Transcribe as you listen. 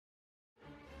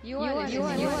You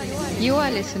are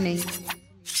listening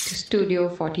to Studio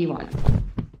 41.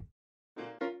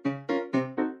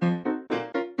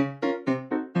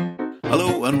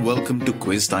 Hello and welcome to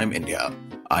Quiz Time India.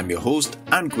 I'm your host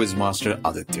and quiz master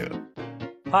Aditya.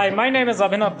 Hi, my name is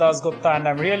Abhinav Dasgupta and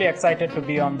I'm really excited to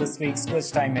be on this week's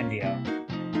Quiz Time India.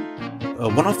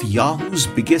 One of Yahoo's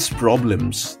biggest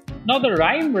problems. Now the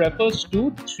rhyme refers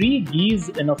to three geese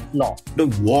in a flock. The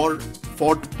war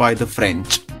fought by the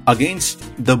French against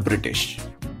the British.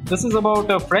 This is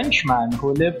about a Frenchman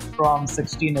who lived from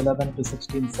 1611 to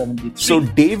 1673. So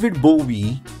David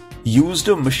Bowie used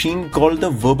a machine called the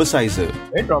verbicizer.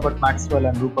 Right, Robert Maxwell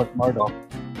and Rupert Murdoch.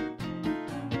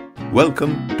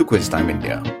 Welcome to Quiz Time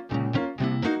India.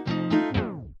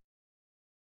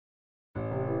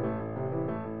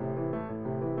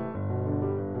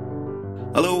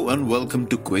 Hello and welcome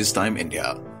to Quiz Time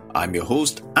India. I'm your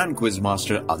host and quiz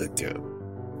master Aditya.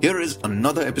 Here is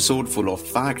another episode full of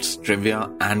facts,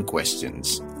 trivia and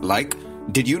questions. Like,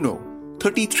 did you know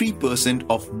 33%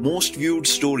 of most viewed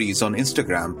stories on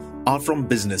Instagram are from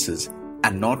businesses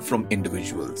and not from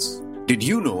individuals? Did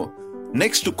you know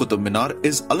next to Qutub Minar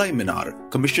is Alai Minar,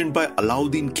 commissioned by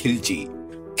Alauddin Khilji?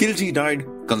 Khilji died,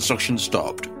 construction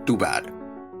stopped. Too bad.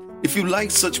 If you like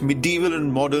such medieval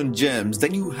and modern gems,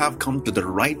 then you have come to the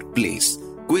right place.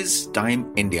 Quiz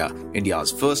Time India,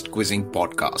 India's first quizzing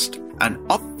podcast. And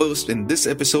up first in this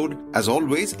episode, as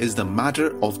always, is the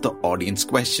matter of the audience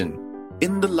question.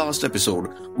 In the last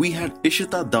episode, we had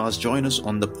Ishita Das join us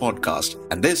on the podcast,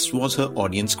 and this was her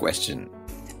audience question.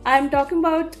 I'm talking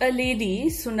about a lady,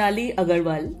 Sonali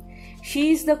Agarwal.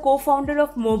 She is the co-founder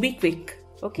of MobiKwik.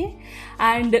 Okay,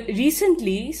 and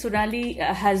recently Sonali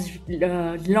has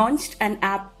launched an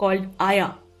app called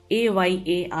Aya,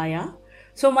 A-Y-A, Aya.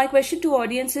 So my question to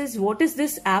audience is, what is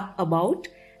this app about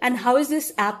and how is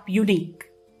this app unique?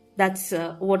 That's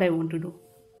what I want to know.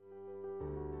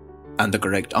 And the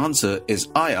correct answer is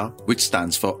Aya, which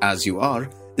stands for As You Are,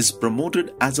 is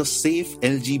promoted as a safe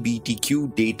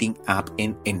LGBTQ dating app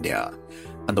in India.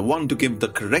 And the one to give the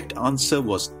correct answer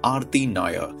was Aarti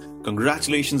Nair.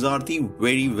 Congratulations, Aarti.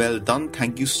 Very well done.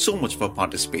 Thank you so much for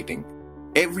participating.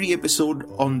 Every episode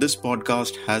on this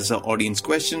podcast has an audience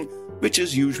question, which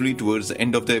is usually towards the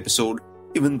end of the episode.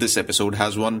 Even this episode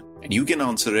has one, and you can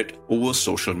answer it over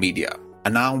social media.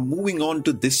 And now moving on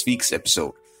to this week's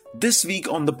episode. This week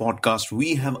on the podcast,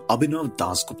 we have Abhinav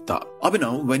Dasgupta.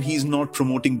 Abhinav, when he's not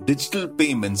promoting digital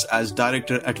payments as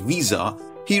director at Visa,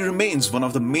 he remains one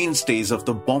of the mainstays of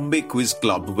the Bombay Quiz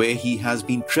Club, where he has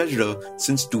been treasurer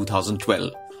since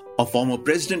 2012. A former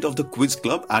president of the Quiz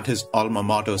Club at his alma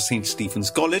mater, St.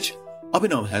 Stephen's College,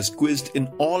 Abhinav has quizzed in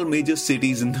all major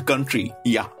cities in the country.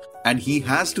 Yeah, and he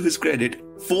has to his credit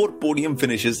 4 podium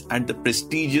finishes at the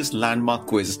prestigious landmark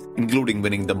quiz, including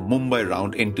winning the Mumbai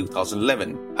round in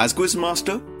 2011. As quiz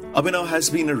master, Abhinav has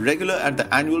been a regular at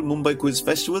the annual Mumbai Quiz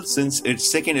Festival since its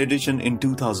second edition in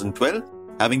 2012,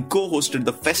 having co-hosted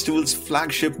the festival's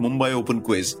flagship Mumbai Open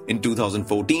Quiz in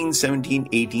 2014, 17,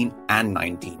 18 and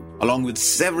 19. Along with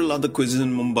several other quizzes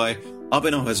in Mumbai,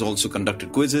 Abhinav has also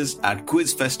conducted quizzes at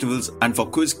quiz festivals and for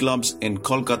quiz clubs in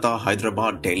Kolkata,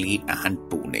 Hyderabad, Delhi and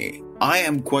Pune. I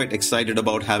am quite excited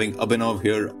about having Abhinav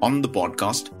here on the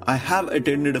podcast. I have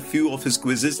attended a few of his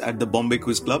quizzes at the Bombay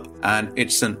Quiz Club and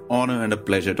it's an honor and a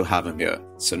pleasure to have him here.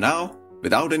 So now,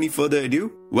 without any further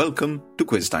ado, welcome to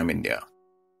Quiz Time India.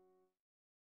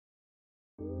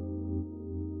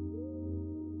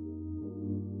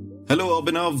 Hello,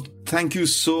 Abhinav. Thank you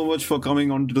so much for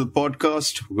coming onto the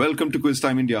podcast. Welcome to Quiz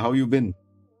Time India. How have you been?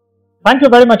 Thank you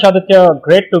very much, Aditya.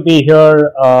 Great to be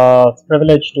here. It's a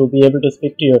privilege to be able to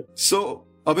speak to you. So,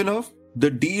 Abhinav,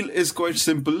 the deal is quite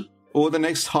simple. Over the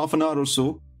next half an hour or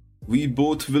so, we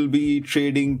both will be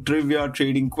trading trivia,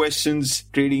 trading questions,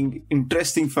 trading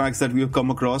interesting facts that we have come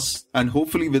across. And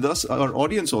hopefully with us, our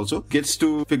audience also gets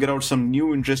to figure out some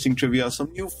new interesting trivia,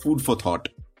 some new food for thought.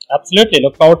 Absolutely.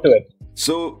 Look forward to it.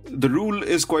 So the rule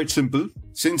is quite simple.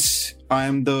 Since I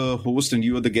am the host and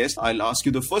you are the guest, I'll ask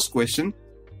you the first question.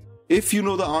 If you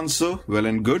know the answer, well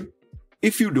and good.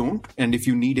 If you don't, and if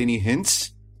you need any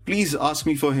hints, please ask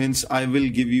me for hints. I will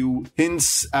give you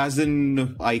hints as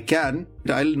in I can.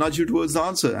 I'll nudge you towards the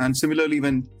answer. And similarly,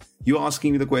 when you're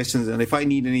asking me the questions and if I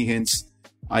need any hints,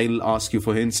 I'll ask you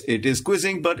for hints. It is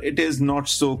quizzing, but it is not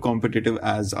so competitive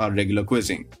as our regular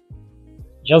quizzing.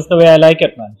 Just the way I like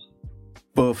it, man.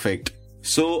 Perfect.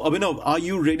 So, Abhinav, are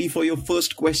you ready for your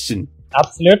first question?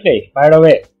 Absolutely. Fire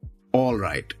away. All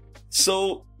right.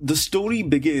 So, the story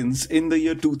begins in the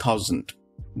year 2000.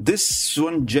 This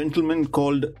one gentleman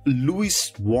called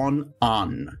Louis von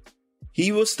Ahn.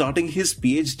 He was starting his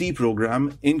PhD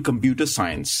program in computer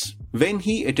science. when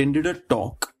he attended a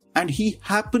talk and he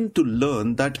happened to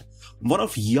learn that one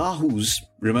of Yahoo's,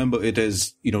 remember it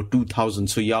is, 2000,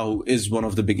 so Yahoo is one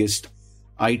of the biggest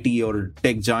IT or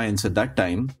tech giants at that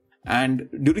time. And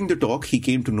during the talk, he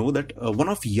came to know that one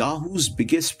of Yahoo's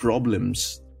biggest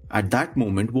problems at that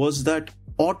moment was that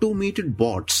automated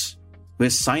bots were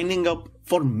signing up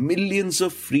for millions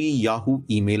of free Yahoo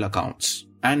email accounts.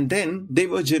 And then they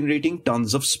were generating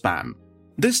tons of spam.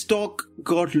 This talk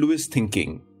got Lewis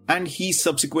thinking, and he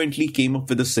subsequently came up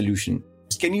with a solution.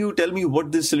 Can you tell me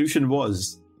what this solution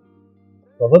was?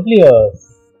 Probably the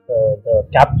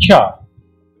CAPTCHA,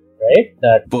 right?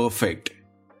 That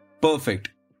Perfect.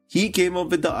 He came up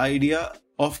with the idea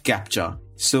of CAPTCHA.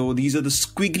 So these are the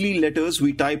squiggly letters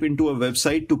we type into a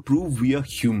website to prove we are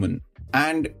human.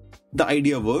 And the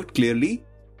idea worked clearly.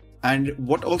 And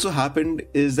what also happened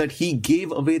is that he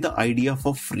gave away the idea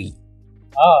for free.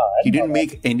 He didn't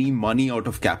make any money out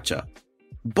of CAPTCHA.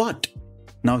 But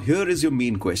now here is your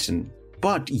main question.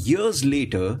 But years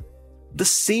later, the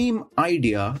same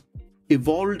idea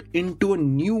evolved into a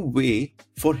new way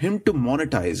for him to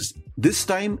monetize, this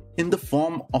time in the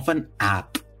form of an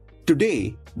app.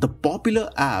 Today, the popular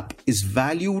app is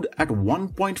valued at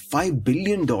 $1.5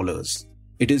 billion.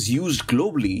 It is used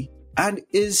globally and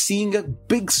is seeing a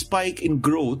big spike in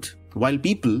growth while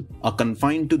people are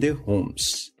confined to their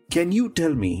homes. Can you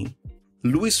tell me,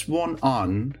 Louis von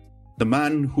Ahn, the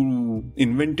man who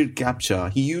invented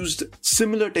CAPTCHA, he used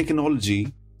similar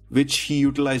technology which he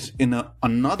utilized in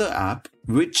another app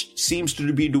which seems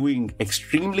to be doing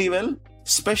extremely well,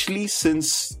 especially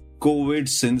since COVID,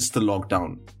 since the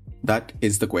lockdown? That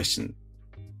is the question.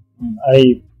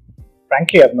 I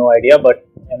frankly have no idea, but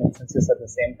since you said the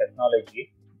same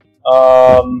technology,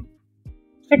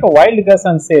 take a wild guess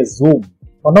and say Zoom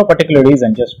for no particular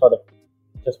reason, just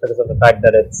because of the fact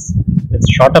that it's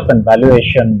shot up in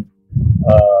valuation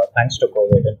thanks to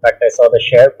COVID. In fact, I saw the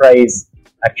share price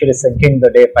actually sinking the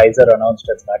day Pfizer announced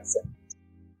its vaccine.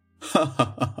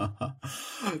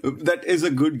 That is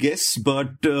a good guess,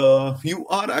 but you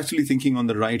are actually thinking on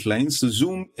the right lines. So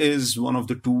Zoom is one of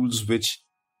the tools which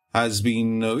is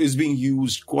being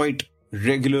used quite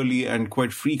regularly and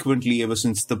quite frequently ever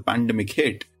since the pandemic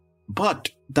hit. But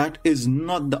that is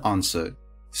not the answer.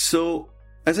 So,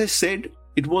 as I said,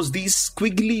 it was these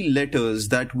squiggly letters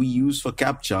that we use for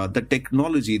CAPTCHA, the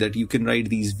technology that you can write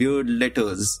these weird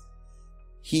letters.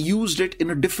 He used it in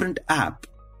a different app.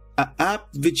 An app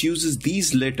which uses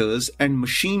these letters and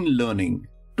machine learning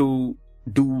to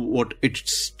do what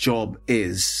its job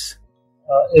is.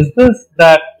 Is this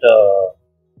that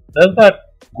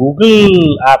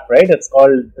Google app, right? Is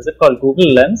it called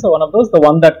Google Lens or one of those? The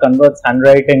one that converts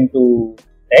handwriting to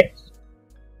text?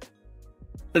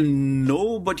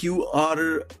 No, but you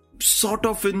are sort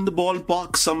of in the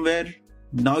ballpark somewhere.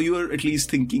 Now you are at least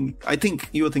thinking, I think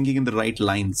you are thinking in the right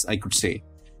lines, I could say.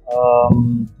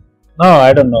 No,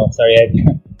 I don't know. Sorry,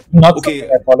 not okay.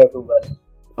 Something I follow too well.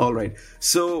 All right.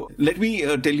 So let me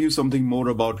tell you something more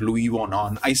about Louis von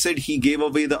Ahn. I said he gave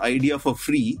away the idea for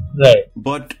free, right?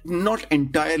 But not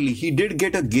entirely. He did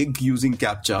get a gig using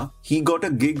CAPTCHA. He got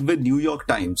a gig with New York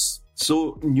Times.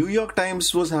 So New York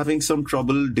Times was having some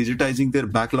trouble digitizing their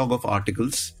backlog of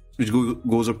articles, which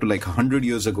goes up to like 100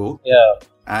 years ago. Yeah.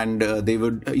 And they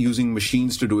were using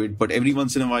machines to do it. But every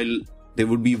once in a while, there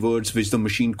would be words which the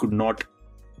machine could not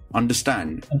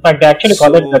understand. In fact, they actually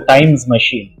call it the Times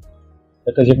Machine,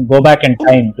 because you can go back in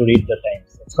time to read the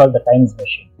Times. It's called the Times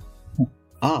Machine.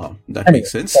 That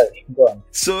makes sense. Sorry, go on.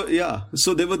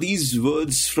 So there were these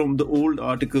words from the old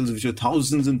articles, which were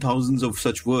thousands and thousands of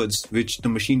such words, which the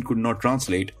machine could not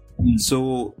translate.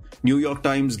 So New York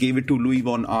Times gave it to Louis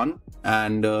von Ahn,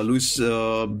 and Louis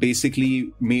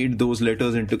basically made those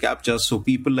letters into CAPTCHA. So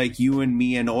people like you and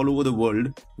me and all over the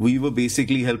world, we were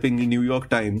basically helping the New York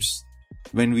Times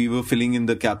when we were filling in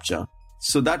the CAPTCHA.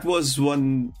 So that was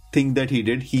one thing that he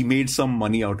did. He made some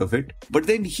money out of it. But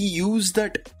then he used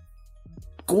that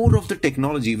core of the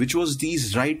technology, which was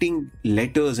these writing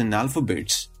letters and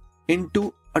alphabets,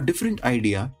 into a different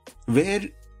idea where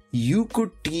you could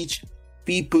teach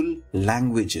people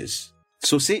languages.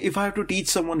 So say if I have to teach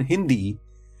someone Hindi,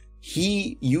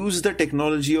 he used the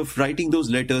technology of writing those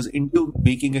letters into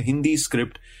making a Hindi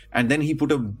script, and then he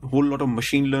put a whole lot of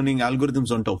machine learning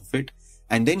algorithms on top of it,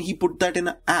 and then he put that in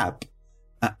an app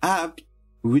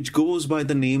which goes by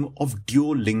the name of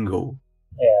Duolingo.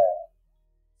 Yeah.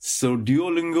 So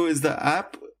Duolingo is the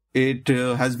app. It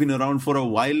has been around for a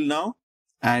while now,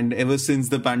 and ever since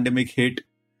the pandemic hit,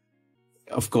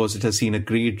 of course, it has seen a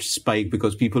great spike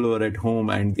because people were at home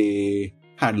and they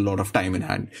had a lot of time in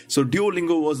hand. So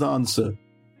Duolingo was the answer.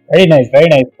 Very nice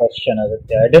question,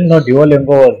 Aditya. I didn't know Duolingo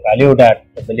was valued at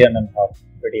 $1.5 billion.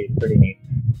 Pretty neat.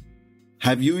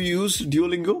 Have you used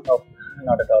Duolingo? No,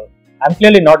 not at all. I'm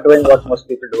clearly not doing what most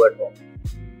people do at home.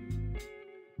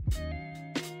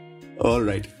 All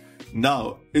right.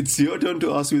 Now, it's your turn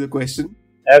to ask me the question.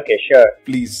 Okay, sure.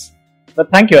 Please.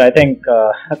 But thank you. I think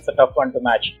that's a tough one to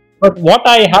match. But what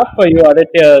I have for you,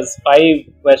 Aditya, is 5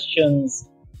 questions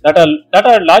that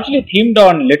are largely themed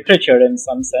on literature in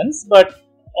some sense, but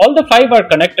all the 5 are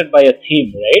connected by a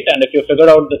theme, right? And if you figure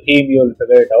out the theme, you'll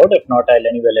figure it out. If not, I'll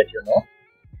anyway let you know.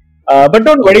 But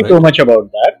don't worry too much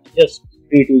about that. Just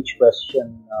treat each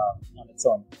question on its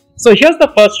own. So here's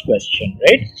the first question,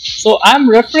 right? So I'm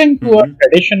referring to a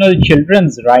traditional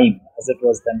children's rhyme, as it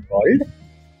was then called.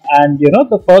 And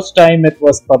the first time it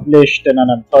was published in an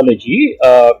anthology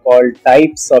called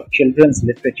Types of Children's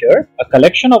Literature, a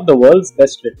collection of the world's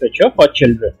best literature for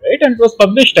children, right? And it was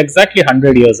published exactly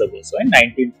 100 years ago, so in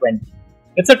 1920.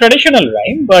 It's a traditional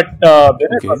rhyme, but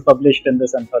it was published in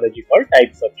this anthology called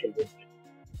Types of Children's Literature.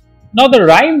 Now the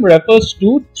rhyme refers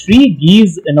to 3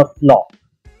 geese in a flock,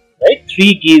 right?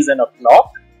 3 geese in a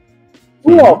flock,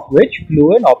 2 of which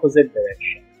flew in opposite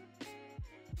directions.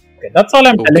 Okay, that's all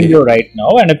I'm telling you right now,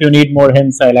 and if you need more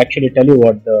hints, I'll actually tell you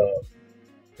what the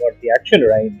actual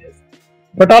rhyme is.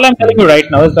 But all I'm telling you right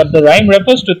now is that the rhyme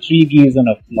refers to 3 geese in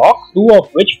a flock, 2 of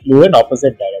which flew in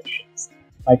opposite directions.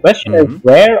 My question is,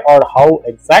 where or how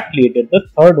exactly did the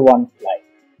third one fly?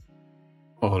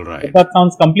 All right. If that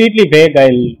sounds completely vague,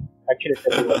 I'll actually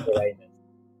tell you what the rhyme is.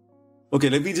 Okay,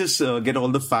 let me just get all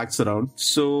the facts around.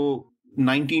 So,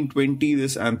 1920,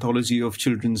 this anthology of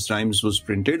children's rhymes was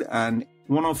printed, and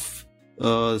one of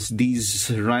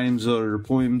these rhymes or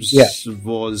poems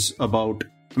was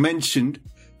mentioned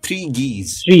 3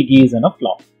 geese. 3 geese in a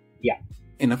flock. Yeah.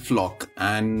 In a flock.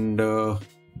 And 2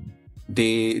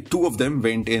 of them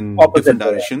went in opposite different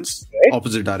directions. Right?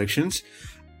 Opposite directions.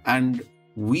 And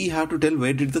we have to tell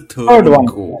where did the third one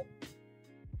go.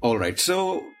 Alright,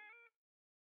 so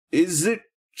is it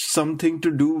something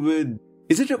to do with...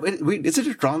 Is it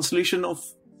a translation of...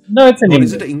 No, it's an English.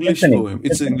 Is it an English poem?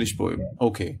 It's an English poem. Yeah.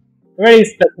 Okay. Very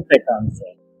specific answer.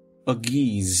 A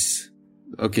geese.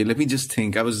 Okay, let me just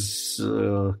think. I was...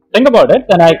 Think about it,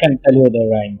 then I can tell you the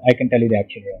rhyme. I can tell you the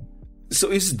actual rhyme.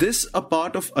 So is this a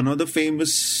part of another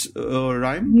famous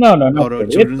rhyme? No, not really.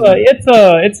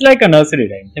 It's like a nursery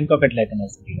rhyme. Think of it like a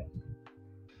nursery rhyme.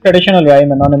 Traditional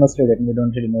rhyme, anonymously written. We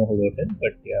don't really know who wrote it,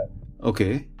 but yeah.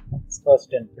 Okay. It's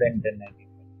first in print in 1920.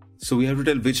 So we have to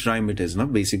tell which rhyme it is, no?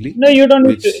 Basically. No, you don't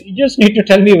need to. You just need to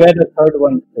tell me where the third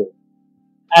one flew.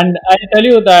 And I'll tell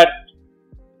you that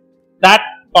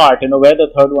part, where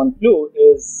the third one flew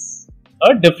is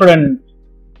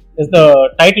the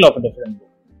title of a different book.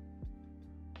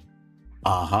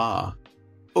 Aha.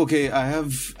 Okay, I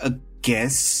have a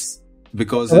guess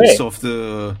because it's of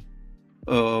the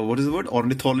what is the word?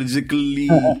 Ornithologically,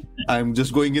 I'm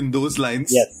just going in those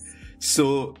lines. Yes.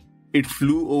 So it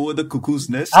flew over the cuckoo's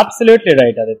nest. Absolutely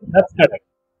right, Aditya. That's correct.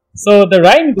 So the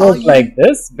rhyme goes like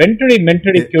this: wintry,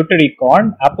 mintery, cutery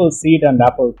corn, apple seed and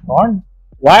apple corn,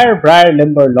 wire, briar,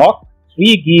 limber, lock,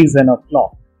 3 geese in a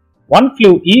flock. 1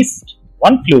 flew east,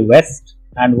 1 flew west,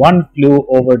 and 1 flew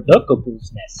over the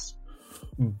cuckoo's nest.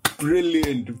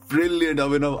 Brilliant.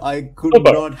 Abhinav, I could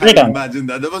not have imagined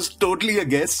that. That was totally a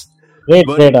guess.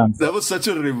 Great answer. That was such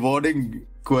a rewarding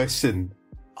question.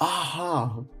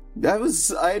 Aha.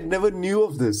 I never knew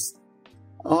of this.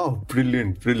 Oh,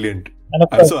 brilliant. And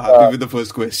I'm so happy with the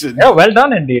first question. Yeah, well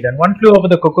done indeed. And 1 Flew Over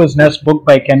the Cuckoo's Nest, book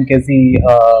by Ken Kesey.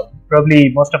 Probably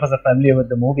most of us are familiar with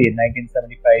the movie,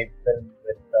 1975 film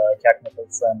with Jack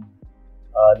Nicholson,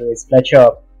 Louis Fletcher,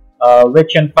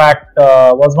 which in fact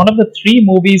was one of the 3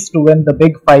 movies to win the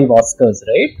big 5 Oscars,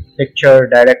 right? Picture,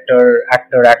 director,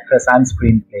 actor, actress, and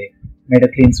screenplay. Made a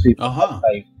clean sweep of 5.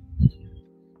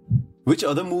 Which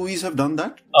other movies have done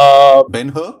that?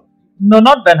 Ben-Hur? No,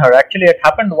 not Ben-Hur. Actually, it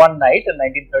happened one night in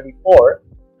 1934,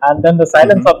 and then The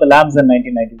Silence of the Lambs in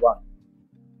 1991.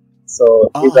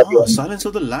 So, Silence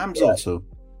of the Lambs also.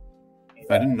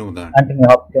 I didn't know that. Anthony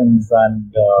Hopkins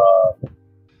and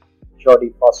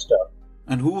Jodie Foster.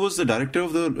 And who was the director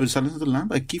of the Silence of the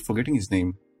Lambs? I keep forgetting his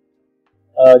name.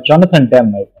 Jonathan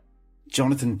Demme, I think.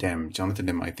 Jonathan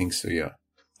Demme, I think so, yeah.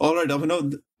 Alright,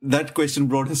 Abhinav, that question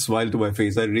brought a smile to my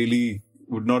face. I really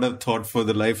would not have thought for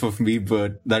the life of me,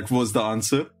 but that was the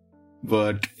answer.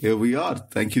 But here we are.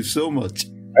 Thank you so much.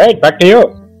 Alright, back to you.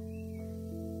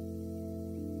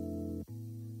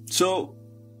 So,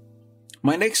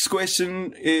 my next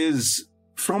question is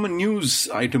from a news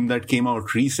item that came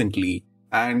out recently,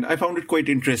 and I found it quite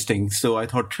interesting, so I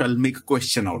thought I'll make a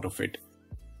question out of it.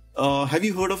 Have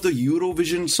you heard of the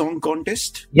Eurovision Song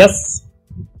Contest? Yes.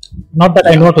 Not that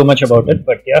I know too much about it,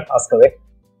 but yeah, ask away.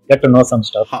 Get to know some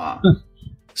stuff. Ha.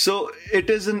 So it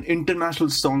is an international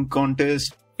song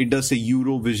contest. It does say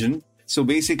Eurovision. So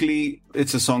basically,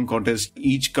 it's a song contest.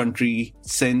 Each country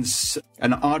sends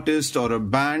an artist or a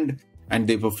band and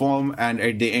they perform. And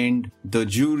at the end, the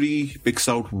jury picks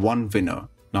out one winner.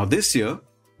 Now this year,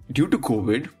 due to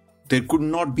COVID, there could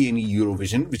not be any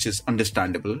Eurovision, which is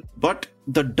understandable. But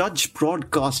the Dutch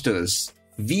broadcasters,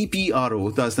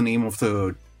 VPRO, that's the name of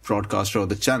the broadcaster or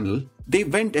the channel, they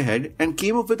went ahead and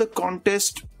came up with a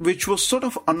contest which was sort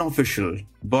of unofficial.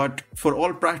 But for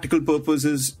all practical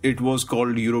purposes, it was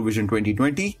called Eurovision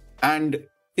 2020. And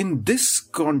in this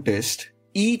contest,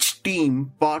 each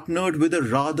team partnered with a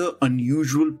rather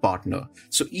unusual partner.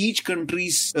 So each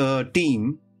country's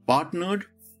team partnered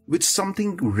with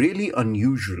something really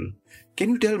unusual. Can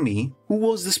you tell me who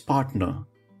was this partner?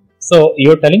 So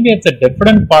you're telling me it's a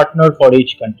different partner for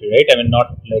each country, right? I mean,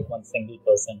 not like one single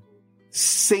person.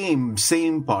 Same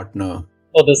partner.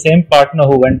 Oh, the same partner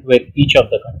who went with each of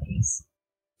the countries.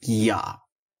 Yeah.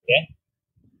 Okay.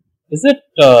 Is it,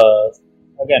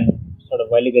 again, sort of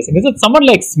wildly guessing, is it someone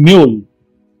like Smule?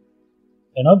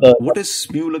 You know, What is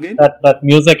Smule again? That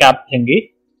music app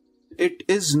thingy? It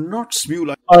is not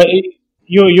Smule. Or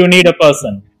you need a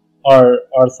person or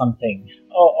something.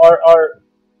 Or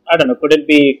I don't know, could it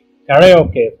be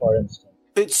karaoke, for instance?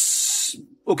 It's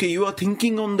okay. You are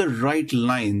thinking on the right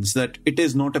lines that it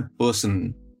is not a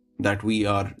person that we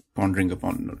are pondering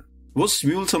upon. Was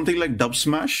Smule something like Dub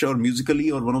Smash or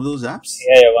Musically or one of those apps?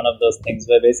 Yeah, one of those things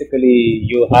where basically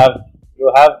you have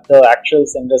the actual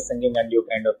singer singing and you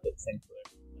kind of lip sync to it.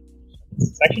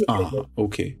 It's actually pretty good.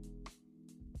 Okay.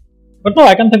 But no,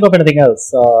 I can't think of anything else.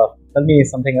 Tell me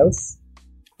something else.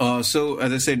 So,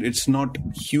 as I said, it's not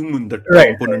human, the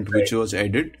Right, component which was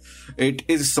added. It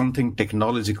is something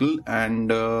technological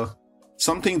and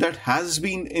something that has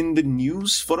been in the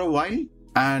news for a while.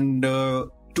 And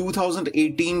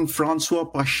 2018, Francois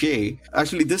Pache,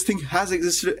 actually this thing has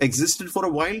existed for a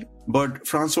while, but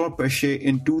Francois Pache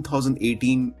in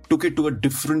 2018 took it to a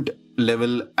different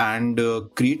level and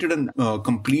created a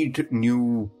complete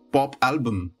new pop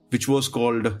album, which was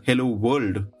called Hello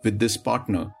World with this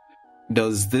partner.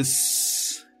 Does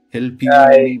this help you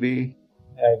in any way?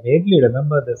 I vaguely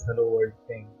remember this Hello World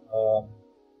thing.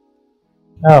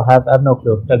 No, I have no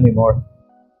clue. Tell me more.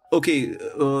 Okay,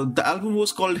 the album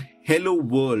was called Hello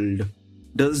World.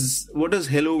 What does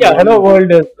Hello Yeah, World? Hello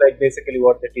World is like basically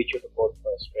what they teach you to code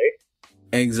first,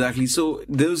 right? Exactly. So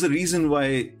there was a reason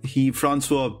why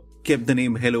Francois kept the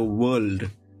name Hello World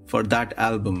for that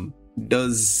album.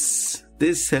 Does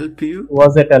this help you?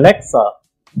 Was it Alexa?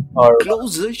 Or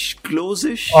Close-ish.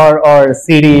 or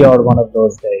Siri or one of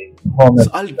those guys.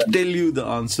 So I'll tell you the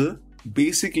answer.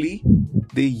 Basically,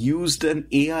 they used an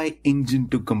AI engine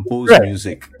to compose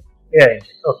music. Yeah.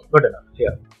 Okay, good enough. Yeah.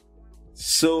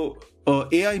 So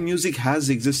AI music has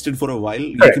existed for a while.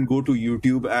 Right. You can go to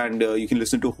YouTube and you can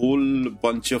listen to a whole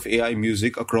bunch of AI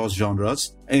music across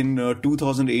genres. In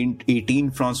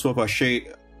 2018, Francois Pache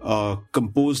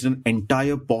composed an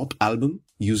entire pop album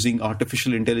using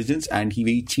artificial intelligence, and he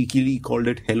very cheekily called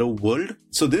it Hello World.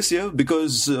 So this year,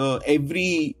 because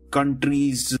every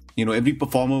country's, every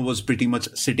performer was pretty much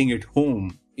sitting at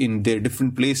home in their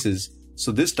different places.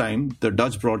 So this time, the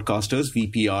Dutch broadcasters,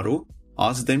 VPRO,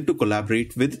 asked them to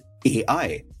collaborate with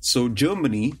AI. So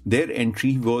Germany, their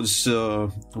entry was,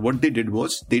 what they did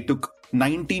was, they took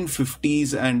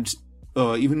 1950s and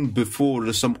even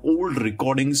before some old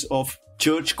recordings of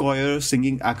church choir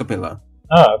singing a cappella.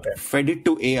 Okay. Fed it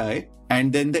to AI,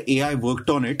 and then the AI worked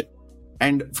on it.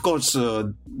 And of course,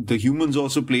 the humans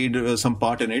also played some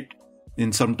part in it,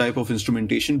 in some type of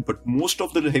instrumentation, but most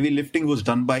of the heavy lifting was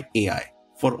done by AI.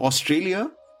 For Australia,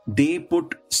 they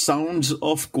put sounds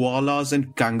of koalas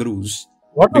and kangaroos.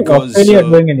 What was Australia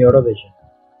doing in Eurovision?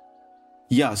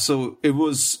 Yeah, so it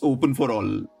was open for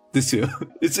all this year.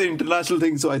 It's an international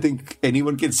thing, so I think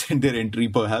anyone can send their entry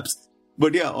perhaps.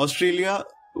 But yeah, Australia,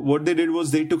 what they did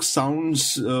was they took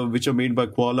sounds which are made by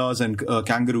koalas and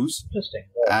kangaroos. Interesting.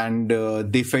 Yeah.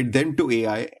 And they fed them to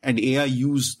AI, and AI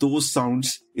used those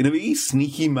sounds in a very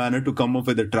sneaky manner to come up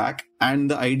with a track. And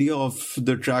the idea of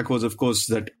the track was, of course,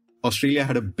 that Australia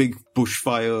had a big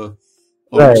bushfire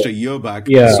almost a year back.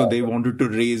 Yeah. So they wanted to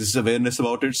raise awareness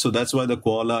about it. So that's why the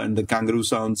koala and the kangaroo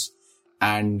sounds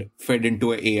and fed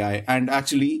into an AI. And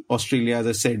actually, Australia, as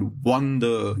I said, won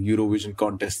the Eurovision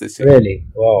contest this year. Really?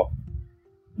 Wow.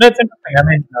 That's interesting. I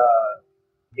mean,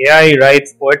 AI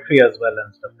writes poetry as well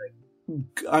and stuff like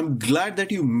that. I'm glad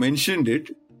that you mentioned it.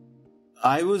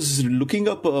 I was looking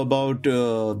up about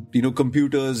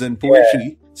computers and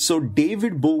poetry, So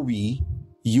David Bowie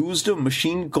used a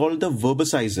machine called the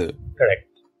verbicizer Correct.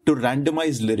 to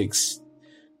randomize lyrics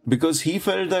because he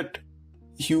felt that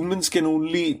humans can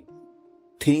only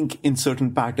think in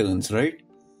certain patterns, right?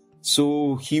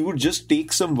 So he would just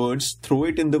take some words, throw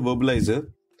it in the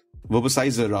verbicizer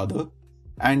rather,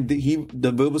 and the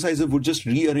verbicizer would just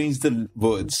rearrange the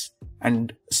words.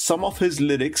 And some of his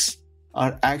lyrics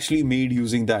are actually made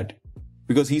using that.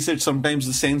 Because he said sometimes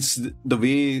the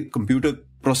way computer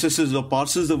processes or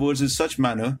parses the words in such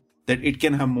manner that it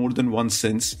can have more than one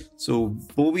sense. So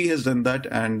Bowie has done that,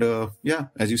 and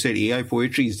as you said, AI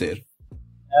poetry is there.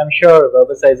 I'm sure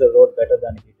Verbicizer wrote better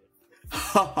than he did.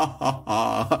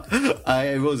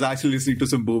 I was actually listening to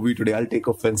some Bowie today. I'll take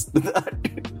offense to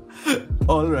that.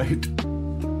 All right.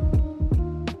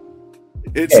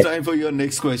 It's time for your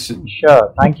next question.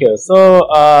 Sure, thank you. So,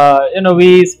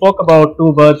 we spoke about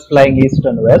two birds flying east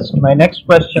and west. My next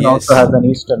question also has an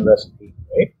east and west theme,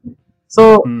 right?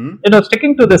 So,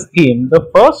 sticking to this theme, the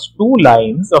first two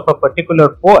lines of a particular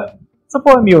poem, it's a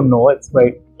poem it's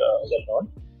quite well known.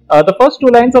 The first two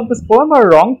lines of this poem are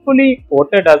wrongfully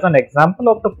quoted as an example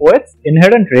of the poet's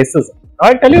inherent racism.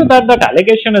 I'll tell you that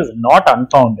allegation is not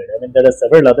unfounded. I mean, there are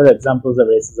several other examples of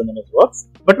racism in his works.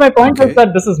 But my point is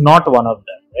that this is not one of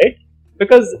them, right?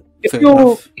 Because if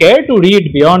you care to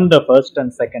read beyond the first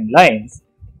and second lines,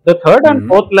 the third and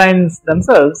fourth lines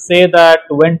themselves say that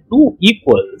when two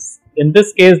equals, in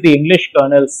this case the English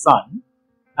colonel's son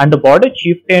and a border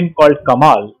chieftain called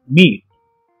Kamal, meet,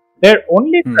 their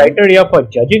only criteria for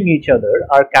judging each other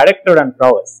are character and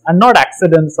prowess, and not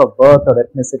accidents of birth or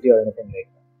ethnicity or anything like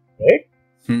that, right?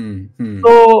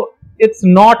 So it's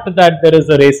not that there is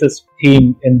a racist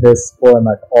theme in this poem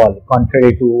at all,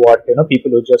 contrary to what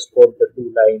people who just quote the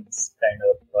two lines kind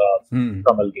of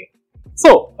promulgate.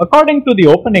 So, according to the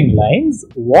opening lines,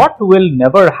 what will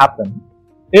never happen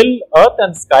till earth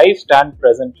and sky stand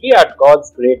presently at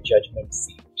God's great judgment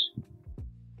seat.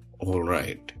 All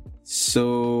right.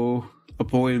 So, a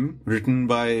poem written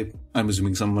by, I'm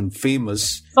assuming, someone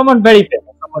famous. Someone very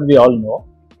famous, someone we all know.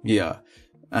 Yeah.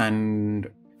 And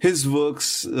his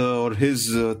works or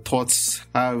his thoughts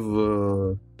have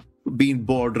been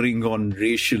bordering on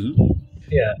racist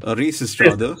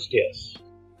rather, yes,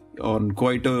 on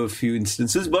quite a few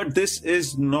instances. But this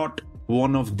is not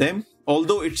one of them,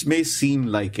 although it may seem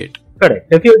like it.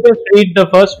 Correct. If you just read the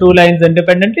first two lines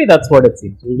independently, that's what it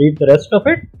seems. You read the rest of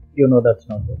it, that's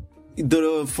not good.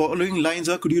 The following lines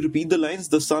are, could you repeat the lines?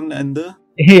 The sun and the...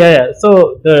 Yeah.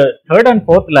 So, the third and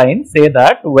fourth lines say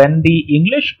that when the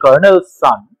English colonel's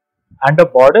son and a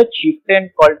border chieftain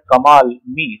called Kamal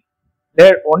meet,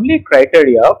 their only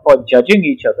criteria for judging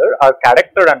each other are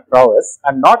character and prowess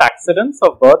and not accidents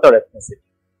of birth or ethnicity.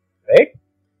 Right?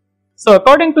 So,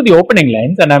 according to the opening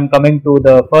lines, and I'm coming to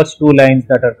the first two lines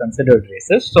that are considered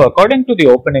racist. So, according to the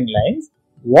opening lines,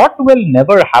 what will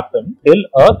never happen till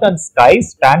earth and sky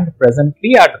stand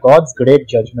presently at God's great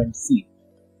judgment seat?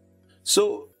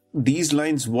 So, these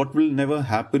lines, what will never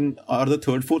happen, are the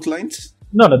third, fourth lines?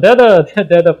 No, they're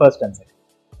the first and second.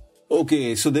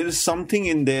 Okay, so there is something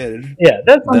in there. Yeah,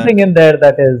 there's something in there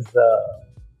that is,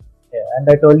 and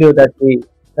I told you that we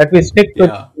stick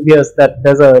to previous, that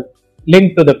there's a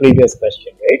link to the previous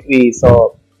question, right? We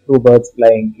saw two birds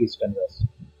flying east and west.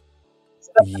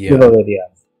 So that's the answer.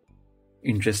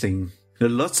 Interesting. There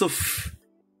are lots of...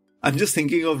 I'm just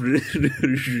thinking of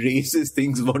racist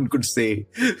things one could say,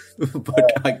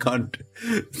 but I can't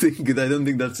think. I don't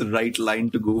think that's the right line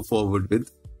to go forward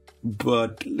with.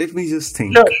 But let me just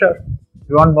think. Sure. If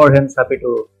you want more hints, happy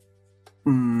to.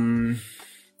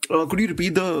 Could you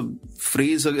repeat the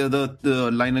phrase, the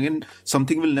line again?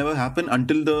 Something will never happen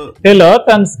till earth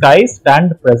and sky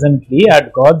stand presently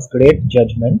at God's great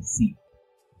judgment seat.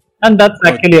 And that's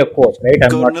actually a quote, right?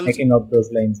 I'm not making up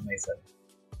those lines myself.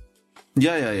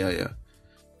 Yeah.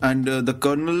 And the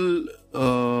Colonel's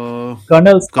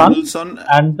son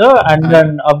and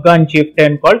an Afghan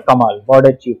chieftain called Kamal,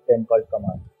 border chieftain called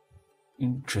Kamal.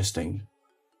 Interesting.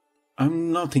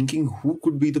 I'm now thinking who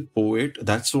could be the poet.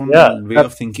 That's one way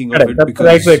of thinking of it. That's the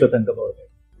right way to think about it.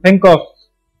 Think of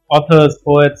authors,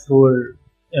 poets who are,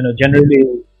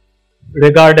 generally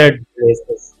regarded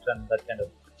racist and that kind of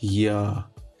thing. Yeah.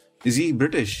 Is he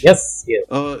British? Yes.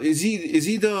 Is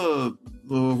he the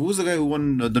who's the guy who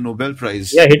won the Nobel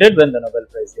Prize? Yeah, he did win the Nobel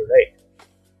Prize. You're right.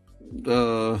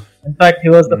 In fact, he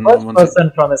was the first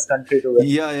person from his country to win.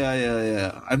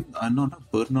 Yeah. I'm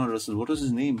not Bernard Russell. What was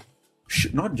his name?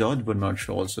 Not George Bernard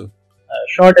Shaw. Also.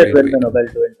 Shaw did win the Nobel 2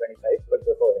 in 25, but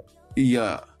before him.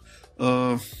 Yeah.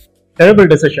 Terrible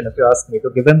decision, if you ask me,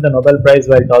 to give him the Nobel Prize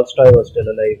while Tolstoy was still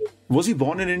alive. Was he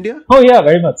born in India? Oh yeah,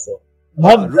 very much so.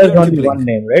 Not there's Rudyard only Kipling. one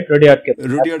name, right? Rudyard Kipling.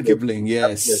 Rudyard Absolutely. Kipling,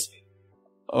 yes. Absolutely.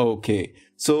 Okay.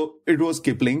 So it was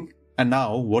Kipling. And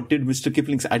now, what did Mr.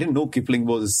 Kipling say? I didn't know Kipling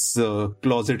was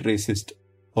closet racist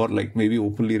or like maybe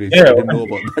openly racist. Yeah, I didn't know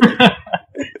about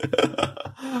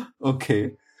that.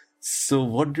 Okay. So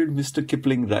what did Mr.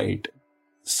 Kipling write?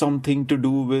 Something to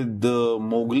do with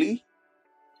Mowgli?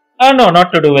 No,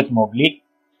 not to do with Mowgli.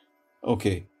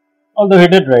 Okay. Although he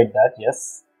did write that,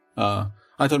 yes.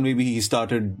 I thought maybe he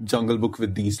started Jungle Book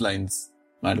with these lines.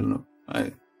 I don't know.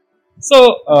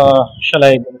 So, shall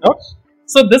I give it out?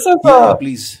 So this is Yeah,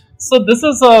 please. So this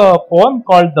is a poem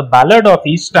called The Ballad of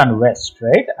East and West,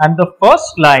 right? And the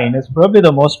first line is probably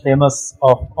the most famous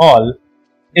of all.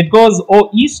 It goes, "Oh,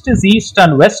 East is East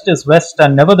and West is West,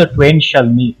 and never the twain shall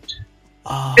meet.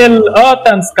 Till earth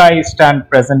and sky stand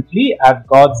presently at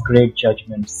God's great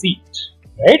judgment seat."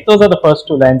 Right? Those are the first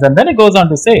two lines. And then it goes on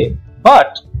to say,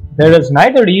 "But there is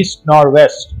neither East nor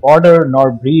West, border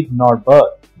nor breed nor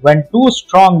birth, when two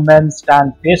strong men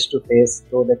stand face to face,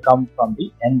 though they come from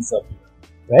the ends of the earth."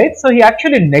 Right? So he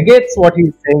actually negates what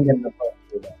he's saying in the first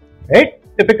two lines. Right?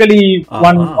 Typically,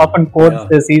 one often quotes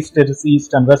this, "East is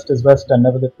East and West is West, and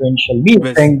never the twain shall meet,"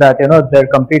 saying that, they're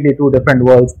completely two different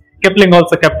worlds. Kipling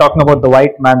also kept talking about the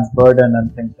white man's burden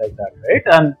and things like that, right?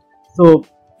 And so,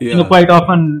 quite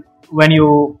often when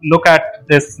you look at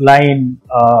this line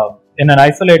in an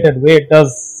isolated way, it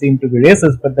does seem to be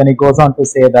racist, but then he goes on to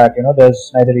say that,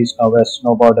 there's neither East nor West,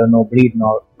 no border, no breed,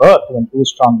 nor birth, when two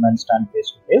strong men stand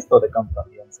face to face, though they come from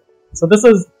the ends of the earth. So this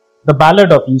is the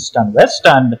Ballad of East and West,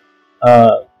 and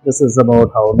this is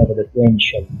about how never the twain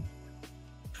shall meet.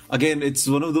 Again, it's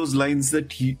one of those lines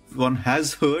that one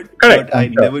has heard, Correct, but I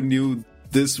never knew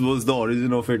this was the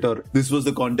origin of it, or this was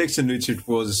the context in which it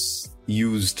was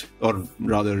used, or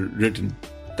rather written.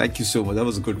 Thank you so much. That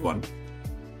was a good one.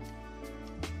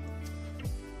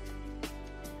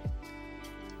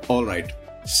 All right.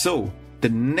 So the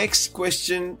next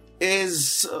question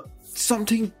is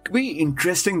something very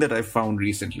interesting that I found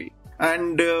recently.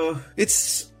 And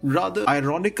it's rather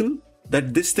ironical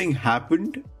that this thing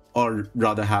happened, or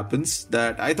rather happens,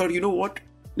 that I thought, what?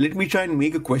 Let me try and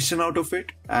make a question out of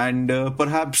it. And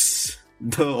perhaps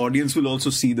the audience will also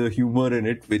see the humor in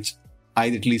it, which I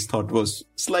at least thought was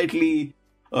slightly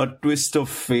a twist of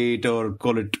fate, or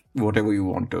call it whatever you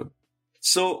want to.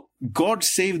 So, God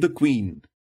Save the Queen,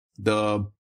 the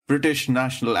British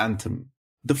national anthem.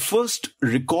 The first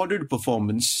recorded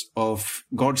performance of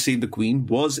God Save the Queen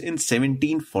was in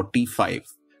 1745.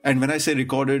 And when I say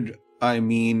recorded, I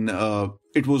mean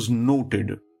it was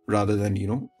noted rather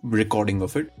than, recording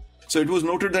of it. So it was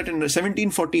noted that in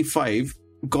 1745,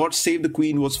 God Save the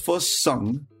Queen was first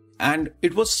sung, and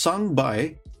it was sung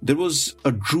by, there was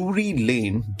a Drury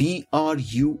Lane,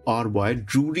 D-R-U-R-Y,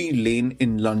 Drury Lane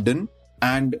in London,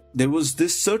 and there was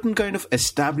this certain kind of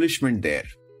establishment there.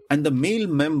 And the male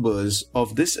members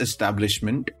of this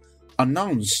establishment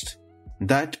announced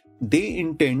that they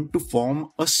intend to form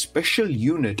a special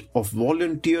unit of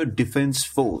volunteer defense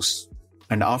force.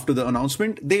 And after the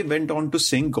announcement, they went on to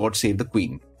sing God Save the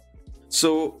Queen.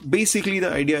 So basically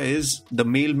the idea is the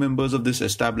male members of this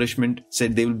establishment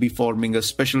said they will be forming a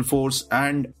special force,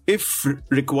 and if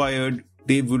required,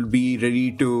 they will be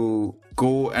ready to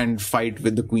go and fight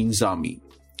with the Queen's army.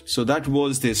 So that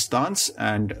was their stance,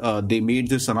 and they made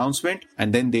this announcement,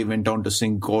 and then they went on to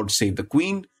sing God Save the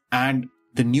Queen, and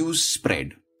the news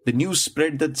spread. The news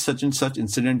spread that such and such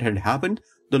incident had happened.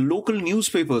 The local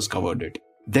newspapers covered it.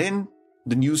 Then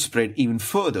the news spread even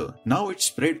further. Now it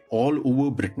spread all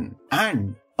over Britain.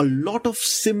 And a lot of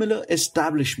similar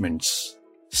establishments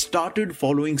started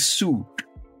following suit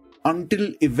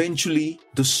until eventually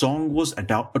the song was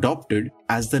adopted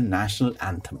as the national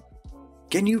anthem.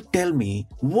 Can you tell me,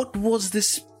 what was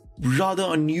this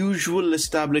rather unusual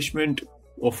establishment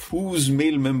of whose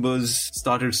male members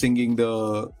started singing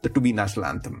the to-be national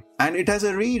anthem? And it has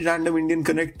a very random Indian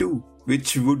connect too,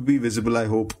 which would be visible, I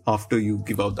hope, after you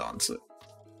give out the answer.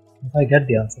 If I get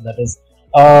the answer, that is.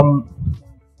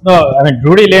 No, I mean,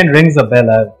 Drury Lane rings a bell.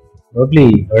 I've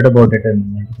probably heard about it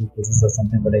in multiple places or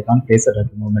something, but I can't place it at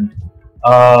the moment.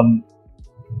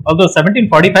 Although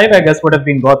 1745, I guess, would have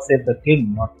been God Save the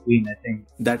King, not Queen, I think.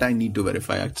 That I need to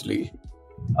verify, actually.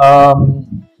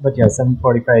 But yeah,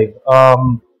 745.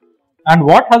 And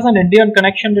what has an Indian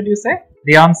connection, did you say?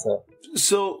 The answer.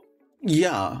 So,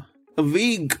 yeah, a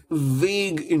vague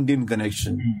Indian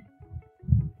connection.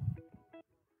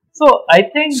 So, I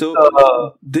think...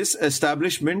 this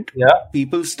establishment,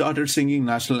 people started singing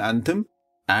national anthem,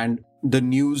 and the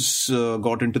news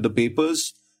got into the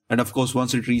papers. And of course,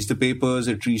 once it reached the papers,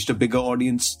 it reached a bigger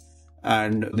audience,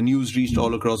 and the news reached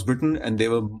all across Britain. And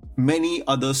there were many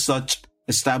other such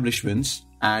establishments,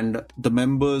 and the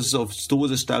members of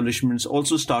those establishments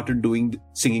also started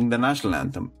singing the national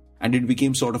anthem, and it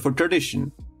became sort of a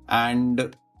tradition.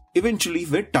 And eventually,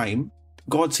 with time,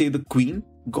 God Save the Queen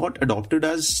got adopted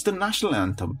as the national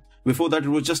anthem. Before that, it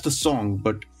was just a song,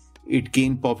 but it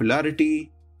gained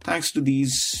popularity thanks to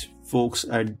these folks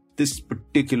at this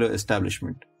particular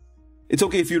establishment. It's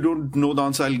okay if you don't know the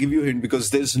answer. I'll give you a hint because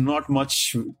there's not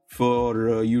much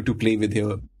for you to play with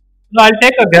here. No, I'll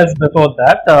take a guess before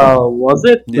that. Was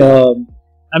it? Yeah.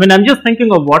 I'm just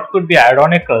thinking of what could be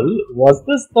ironical. Was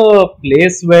this the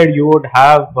place where you would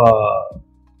have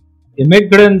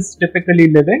immigrants typically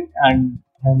living, and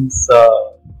hence,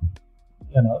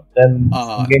 then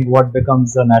singing what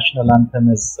becomes the national anthem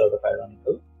is sort of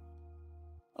ironical?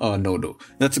 No.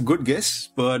 That's a good guess,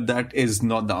 but that is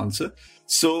not the answer.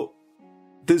 So,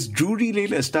 this Drury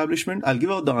Lane establishment, I'll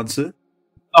give out the answer.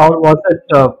 Or was it?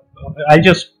 I'll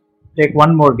just take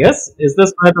one more guess. Is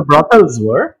this where the brothels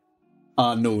were?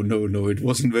 No. It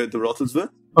wasn't where the brothels were.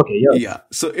 Okay, yes. Yeah.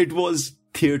 So it was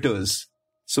theatres.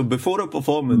 So before a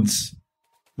performance,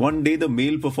 one day the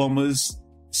male performers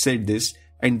said this,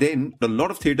 and then a lot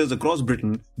of theatres across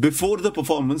Britain, before the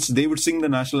performance, they would sing the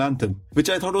national anthem, which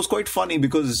I thought was quite funny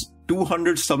because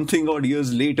 200 something odd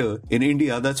years later in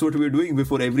India, that's what we're doing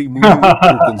before every movie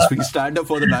opens. We stand up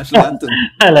for the national anthem.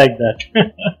 I like that.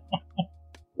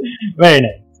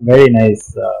 Very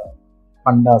nice.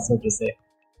 Panda, so to say.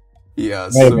 Yeah,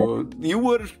 Very so you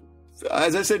were,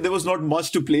 as I said, there was not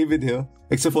much to play with here,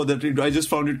 except for that I just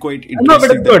found it quite interesting. No,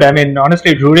 but it's good.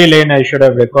 Honestly, Drury Lane, I should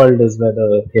have recalled, is where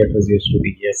the theatres used to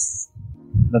be. Yes,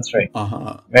 that's right.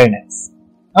 Very nice.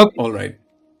 Okay. All right.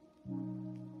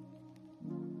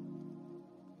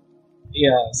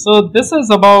 Yeah, so this is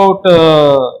about,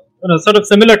 sort of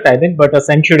similar timing, but a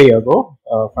century ago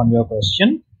from your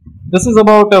question. This is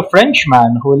about a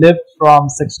Frenchman who lived from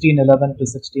 1611 to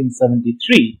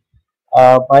 1673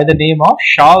 by the name of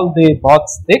Charles de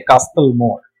Botts de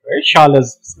Castelmore. Right? Charles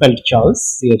is spelled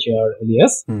Charles,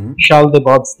 Charles. Charles de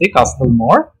Botts de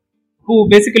Castelmore, who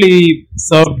basically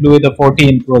served Louis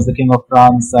XIV, who was the King of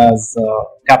France, as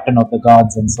captain of the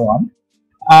guards and so on.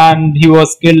 And he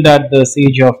was killed at the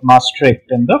siege of Maastricht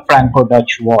in the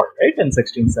Franco-Dutch War, right, in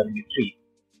 1673.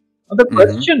 Now the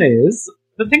question is,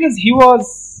 the thing is,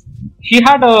 he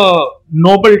had a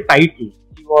noble title.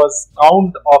 He was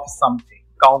Count of something,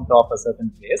 Count of a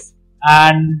certain place.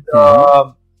 And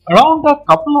around a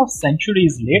couple of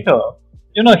centuries later,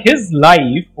 his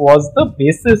life was the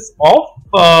basis of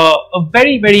a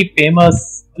very, very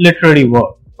famous literary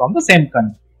work from the same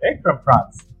country, right, from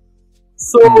France.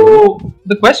 So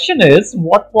the question is,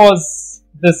 what was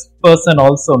this person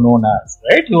also known as,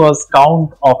 right? He was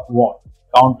Count of what?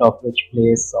 Count of which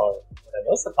place or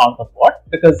whatever, so Count of what?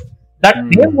 Because that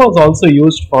name was also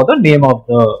used for the name of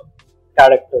the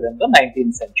character in the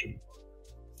 19th century.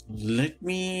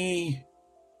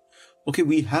 Okay,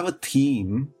 we have a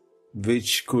theme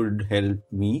which could help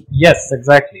me. Yes,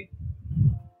 exactly.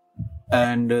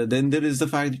 And then there is the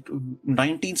fact that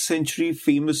 19th century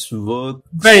famous work.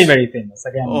 Very, very famous,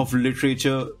 again. Of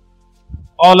literature.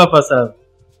 All of us have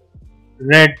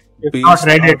read, if not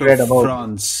read it, read about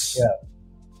France. It. Yeah.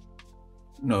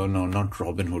 No, not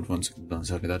Robin Hood. One second. No,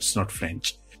 sorry, that's not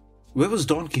French. Where was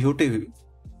Don Quixote?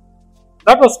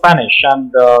 That was Spanish, and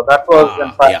that was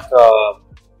in fact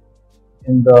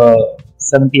in the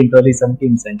early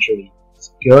 17th century.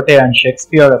 Quixote and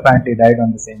Shakespeare apparently died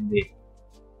on the same day.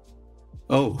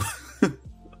 Oh,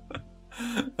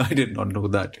 I did not know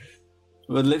that.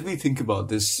 Well, let me think about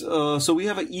this. So we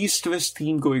have an East-West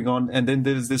theme going on, and then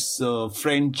there is this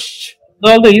French.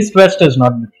 Well, the East-West is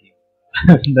not the theme.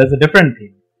 There's a different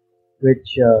theme,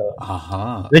 which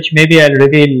maybe I'll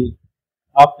reveal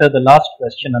after the last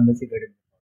question, unless you get it.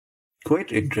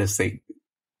 Quite interesting.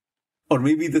 Or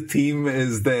maybe the theme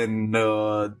is then.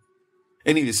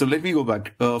 Anyway, so let me go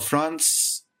back.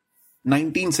 France,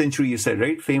 19th century, you said,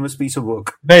 right? Famous piece of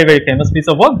work. Very, very famous piece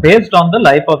of work based on the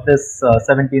life of this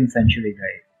 17th century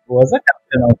guy who was a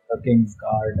captain of the King's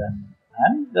Guard,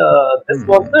 and this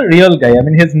was the real guy.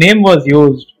 His name was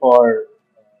used for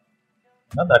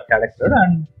that character,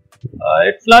 and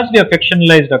it's largely a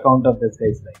fictionalized account of this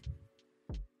guy's life.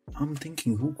 I'm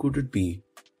thinking, who could it be?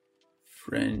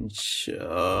 French.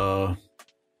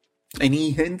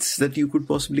 Any hints that you could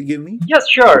possibly give me? Yes,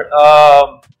 sure.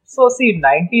 So, see,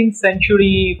 19th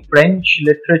century French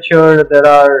literature, there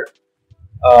are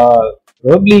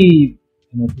probably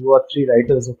 2 or 3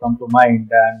 writers who come to mind,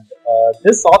 and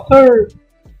this author,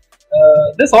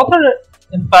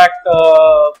 in fact,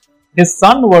 his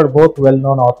son were both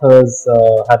well-known authors,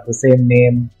 had the same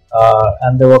name.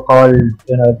 and they were called,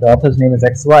 the author's name is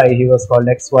XY. He was called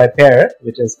XY pair,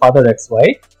 which is father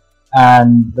XY,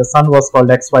 and the son was called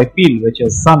XY peel, which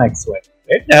is son XY.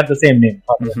 Right? They have the same name.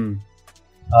 Mm-hmm.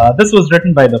 This was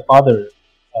written by the father.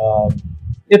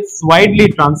 It's widely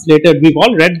translated. We've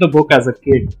all read the book as a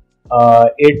kid.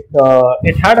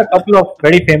 It had a couple of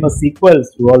very famous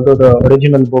sequels too, although the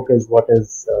original book is what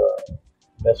is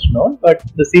best known, but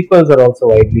the sequels are also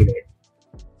widely read.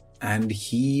 And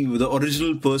the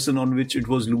original person on which it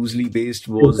was loosely based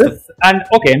was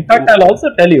in fact, I'll also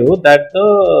tell you that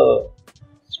the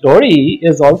story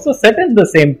is also set in the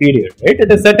same period, right?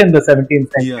 It is set in the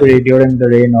 17th century during the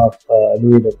reign of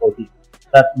Louis XIV.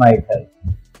 That might help.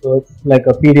 So it's like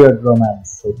a period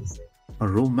romance, so to say. A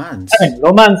romance? I mean,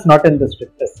 romance not in the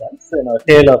strictest sense. A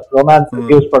tale of romance is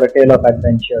used for a tale of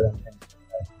adventure and things like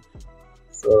that.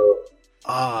 So...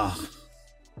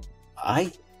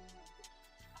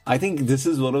 I think this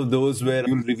is one of those where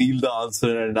you'll reveal the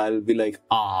answer and I'll be like,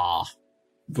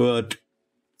 but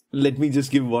let me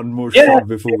just give one more shot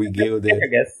before we go there. I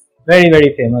guess. Very,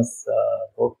 very famous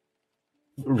book.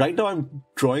 Right now I'm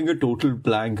drawing a total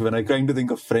blank when I'm trying to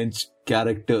think of French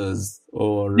characters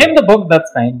or... Name the book,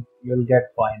 that's fine. You'll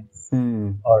get points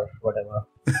or whatever.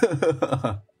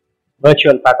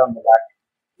 Virtual pat on the back.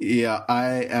 Yeah,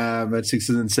 I am at 6s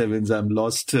and 7s. I'm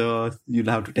lost. You'll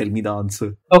have to tell me the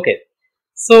answer. Okay.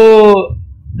 So,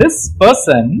 this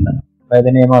person, by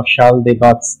the name of Charles de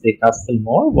Batz de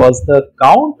Castelmore, was the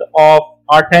Count of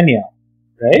Artagnan,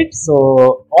 right?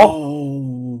 So,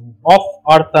 of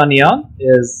Artagnan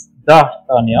is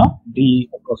D'Artagnan, D'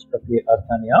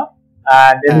 Artagnan.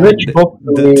 And in which book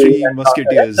do the we... Three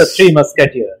Musketeers. The Three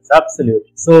Musketeers,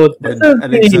 absolutely. So, this is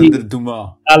Alexandre Dumas.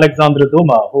 Alexandre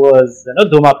Dumas, who was,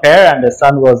 Dumas père, and his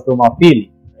son was Dumas fils,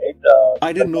 right?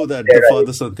 I didn't know that, the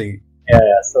father-son thing. Yeah.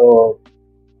 So,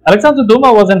 Alexandre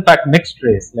Dumas was in fact mixed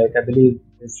race. Like, I believe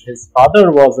his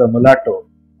father was a mulatto.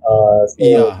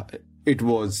 It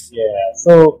was. Yeah,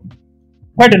 so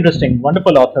quite interesting.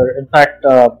 Wonderful author. In fact,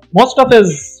 most of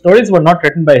his stories were not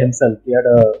written by himself. He had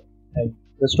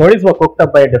the stories were cooked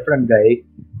up by a different guy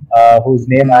whose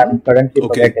name I am currently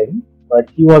forgetting. But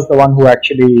he was the one who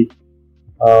actually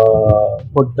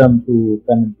put them to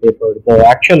pen and paper. The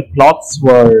actual plots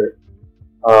were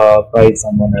by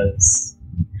someone else.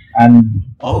 And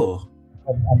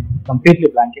I'm completely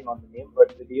blanking on the name,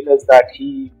 but the deal is that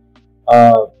he,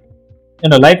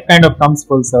 life kind of comes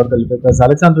full circle because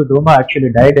Alexandre Dumas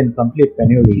actually died in complete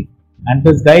penury. And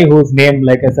this guy whose name,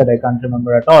 like I said, I can't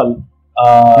remember at all,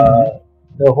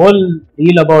 the whole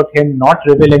deal about him not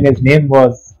revealing his name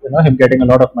was, him getting a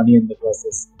lot of money in the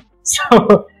process.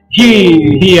 So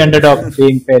he ended up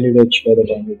being fairly rich by the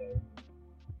time he died.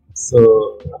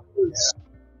 So,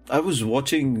 I was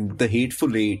watching The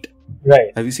Hateful Eight.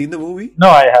 Right. Have you seen the movie? No,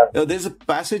 I have. There's a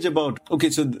passage about...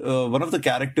 so one of the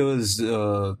characters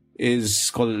is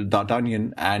called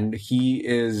D'Artagnan, and he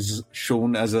is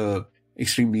shown as a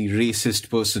extremely racist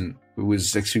person who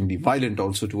is extremely violent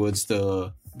also towards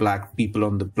the black people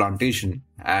on the plantation.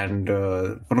 And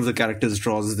one of the characters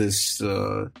draws this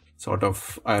sort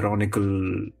of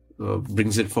ironical...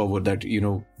 brings it forward that,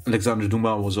 Alexandre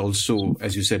Dumas was also,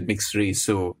 as you said, mixed race.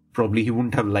 So probably he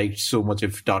wouldn't have liked so much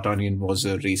if D'Artagnan was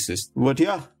a racist. But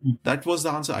yeah, that was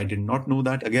the answer. I did not know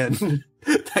that again.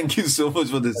 Thank you so much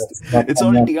for this. It's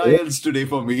all TILs today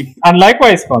for me. And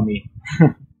likewise for me.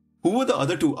 Who were the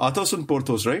other two? Athos and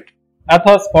Porthos, right?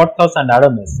 Athos, Porthos and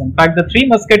Aramis. In fact, the Three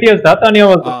Musketeers, D'Artagnan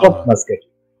was the fourth musketeer.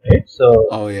 Right?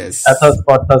 So, yes. Athos,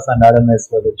 Porthos and Aramis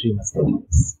were the Three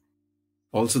Musketeers.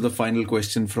 Also the final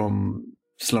question from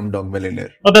Slumdog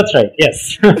Millionaire. Oh, that's right.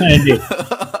 Yes. Indeed.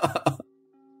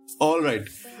 All right.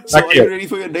 So are you ready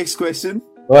for your next question?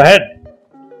 Go ahead.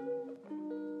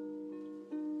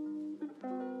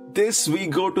 This we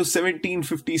go to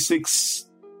 1756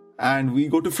 and we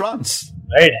go to France.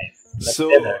 Very nice. Let's so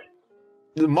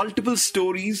the multiple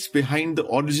stories behind the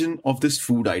origin of this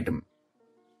food item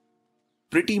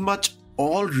pretty much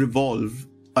all revolve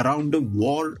around a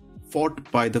war fought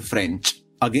by the French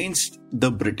against the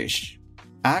British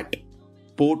at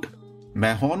Port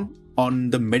Mahon on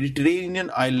the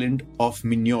Mediterranean island of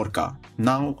Minorca,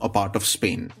 now a part of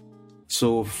Spain.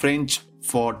 So French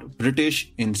fought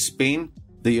British in Spain.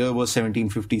 The year was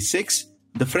 1756.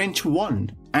 The French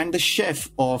won, and the chef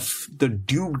of the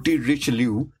Duc de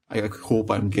Richelieu, I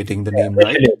hope I'm getting the name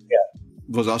right,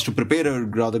 was asked to prepare a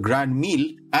rather grand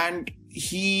meal, and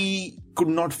he could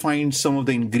not find some of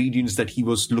the ingredients that he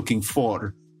was looking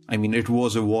for. I mean, it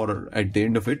was a war at the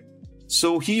end of it.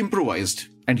 So he improvised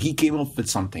and he came up with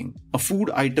something. A food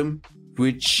item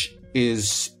which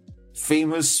is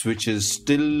famous, which is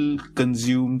still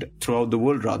consumed throughout the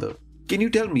world rather. Can you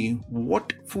tell me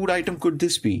what food item could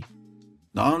this be?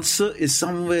 The answer is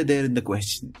somewhere there in the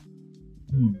question.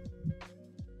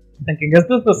 Thinking, is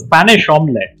this the Spanish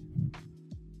omelette?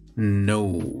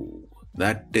 No.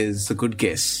 That is a good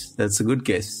guess. That's a good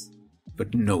guess.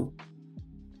 But no.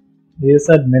 You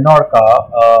said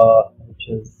Minorca, which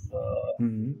is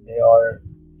your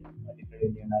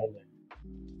Mediterranean island.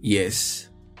 Yes.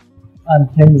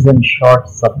 And things in short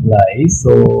supply,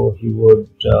 so he would.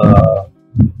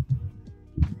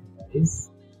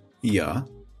 Yeah.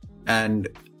 And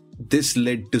this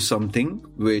led to something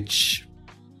which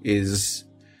is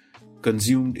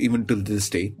consumed even till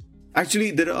this day. Actually,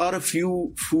 there are a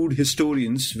few food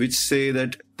historians which say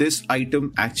that this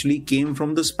item actually came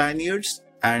from the Spaniards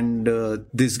and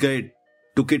this guy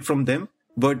took it from them.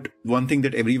 But one thing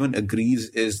that everyone agrees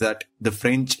is that the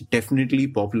French definitely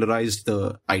popularized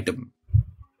the item.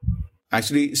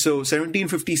 Actually, so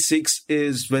 1756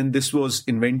 is when this was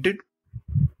invented.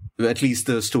 At least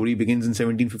the story begins in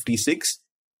 1756.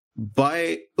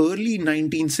 By early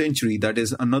 19th century, that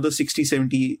is another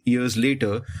 60-70 years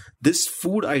later, this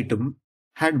food item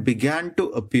had began to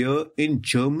appear in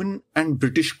German and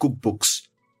British cookbooks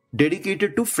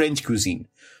dedicated to French cuisine.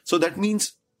 So that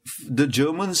means the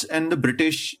Germans and the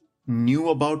British knew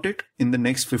about it in the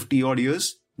next 50 odd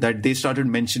years, that they started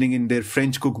mentioning in their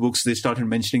French cookbooks, they started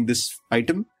mentioning this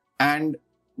item. And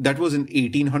that was in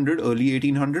 1800, early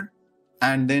 1800.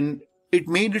 And then it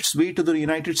made its way to the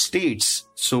United States.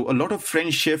 So a lot of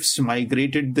French chefs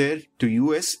migrated there to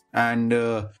US. And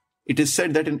it is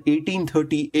said that in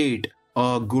 1838,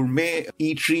 a gourmet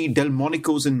eatery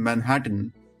Delmonico's in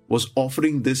Manhattan was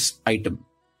offering this item.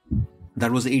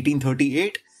 That was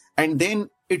 1838. And then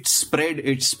it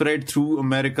spread through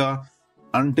America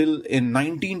until in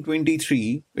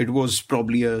 1923, it was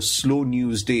probably a slow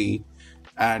news day.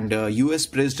 And US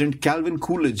President Calvin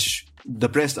Coolidge, the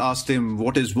press asked him,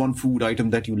 what is one food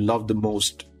item that you love the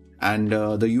most? And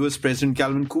the US President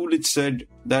Calvin Coolidge said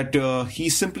that he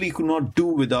simply could not do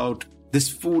without this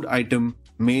food item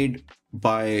made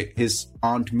by his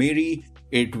Aunt Mary.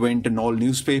 It went in all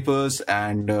newspapers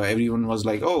and everyone was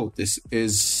like, oh, this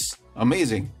is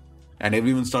amazing. And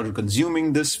everyone started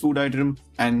consuming this food item.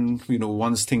 And,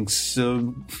 once things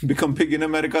become big in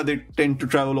America, they tend to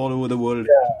travel all over the world.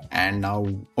 Yeah. And now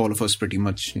all of us pretty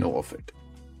much know of it.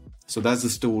 So that's the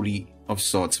story of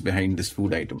sorts behind this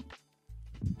food item.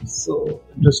 So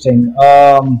interesting.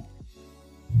 I don't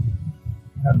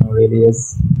know, really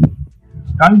is.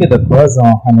 Can't be the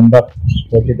croissant. I mean, but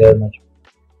probably there much.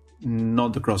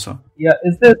 Not the croissant. Yeah,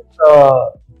 is this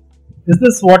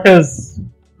what is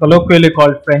colloquially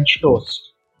called French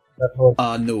toast? That was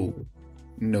No.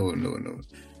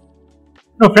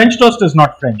 No, French toast is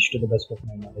not French to the best of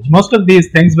my knowledge. Most of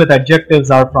these things with adjectives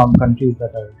are from countries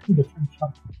that are different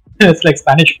from. It's like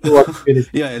Spanish food.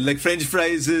 Yeah, like French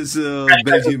fries is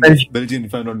Belgium,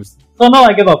 if I'm not mistaken. So no,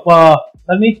 I give up.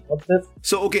 Tell me, what's this?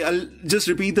 So okay, I'll just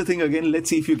repeat the thing again.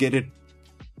 Let's see if you get it.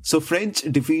 So French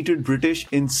defeated British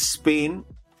in Spain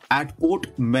at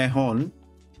Port Mahon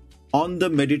on the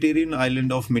Mediterranean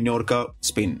island of Minorca,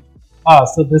 Spain.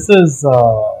 So this is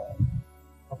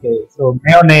okay. So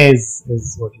mayonnaise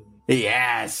is what you mean.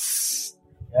 Yes.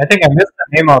 I think I missed the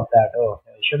name of that. Oh, I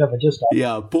should have just.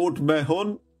 Yeah, Port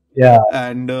Mahon. Yeah.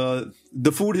 And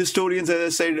the food historians, as I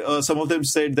said, some of them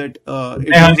said that it was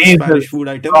Mayonnaise a Spanish food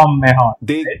item. From Mahon.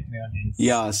 They, right? Mayonnaise.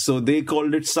 yeah, so they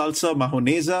called it salsa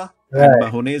mahonesa, Right. and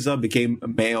mahonesa became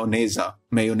mayonnaise.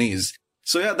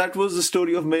 So yeah, that was the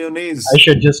story of mayonnaise. I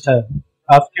should just have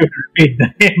asked you to repeat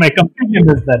the name. I completely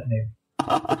missed that name.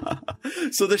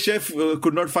 So the chef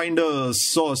could not find a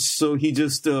sauce, so he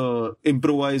just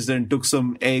improvised and took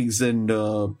some eggs and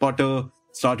butter,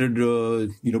 started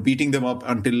beating them up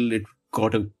until it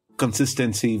got a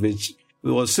consistency which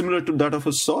was similar to that of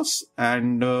a sauce.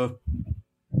 And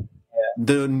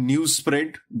the news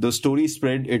spread, the story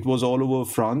spread. It was all over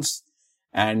France,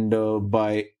 and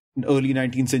by early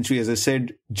 19th century, as I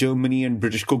said, Germany and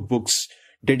British cookbooks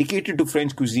dedicated to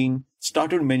French cuisine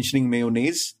started mentioning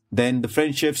mayonnaise. Then the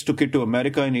French chefs took it to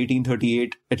America in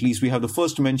 1838. At least we have the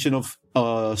first mention of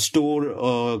a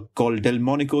store called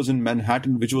Delmonico's in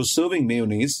Manhattan, which was serving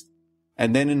mayonnaise.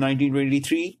 And then in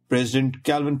 1923, President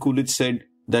Calvin Coolidge said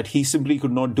that he simply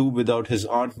could not do without his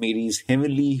Aunt Mary's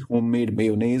heavenly homemade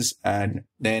mayonnaise. And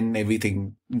then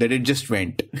everything, that it just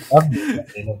went.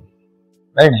 Very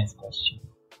nice question.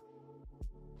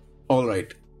 All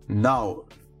right. Now,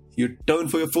 your turn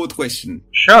for your fourth question.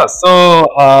 Sure. So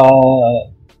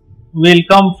we'll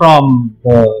come from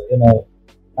the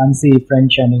fancy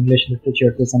French and English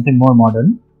literature to something more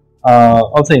modern,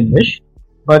 also English.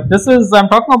 But this is I'm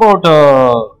talking about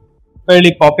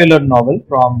fairly popular novel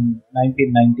from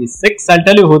 1996. I'll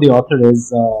tell you who the author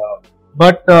is.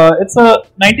 But it's a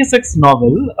 96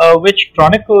 novel which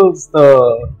chronicles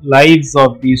the lives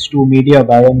of these two media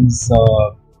barons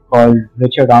called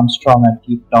Richard Armstrong and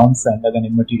Keith Townsend, again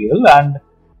immaterial. And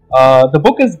the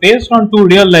book is based on two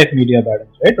real life media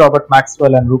barons, right? Robert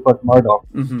Maxwell and Rupert Murdoch.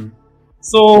 Mm-hmm.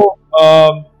 So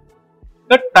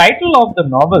the title of the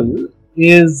novel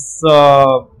is,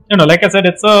 like I said,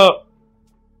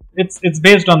 it's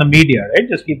based on the media, right?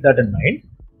 Just keep that in mind.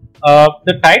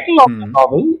 The title of the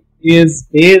novel is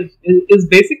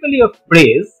basically a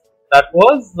phrase that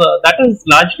is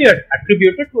largely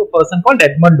attributed to a person called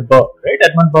Edmund Burke, right?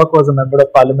 Edmund Burke was a member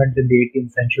of parliament in the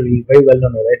 18th century, very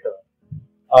well-known orator.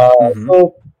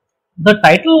 So the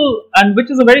title, and which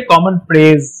is a very common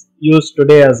phrase used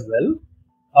today as well,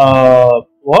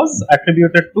 was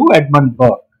attributed to Edmund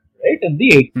Burke, right, in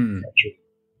the 18th century.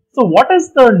 So what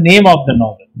is the name of the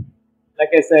novel? Like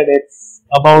I said, it's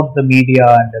about the media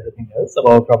and everything else,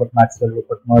 about Robert Maxwell,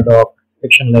 Rupert Murdoch,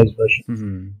 fictionalized versions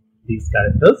of these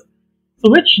characters. So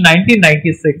which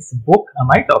 1996 book am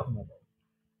I talking about?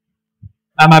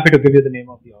 I'm happy to give you the name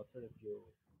of the author if you...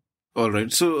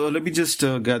 Alright, so let me just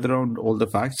gather around all the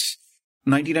facts.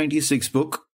 1996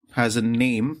 book has a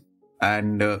name,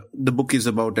 and the book is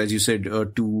about, as you said,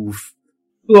 two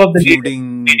of the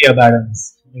leading media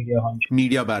barons.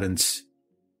 Media barons.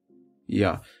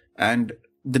 Yeah. And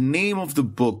the name of the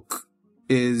book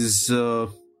is,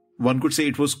 one could say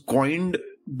it was coined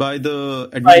by the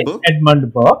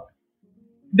Edmund Burke.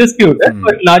 Disputed,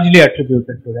 but largely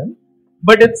attributed to him.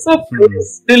 But it's a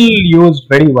phrase still used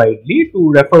very widely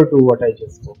to refer to what I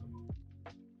just spoke about.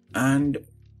 And,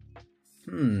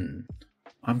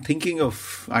 I'm thinking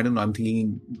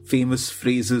famous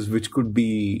phrases which could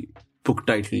be book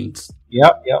titles.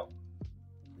 Yeah.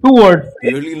 Two words.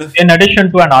 Really? In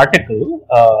addition to an article,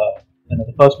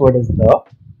 the first word is the,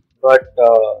 but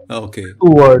okay.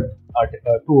 Two word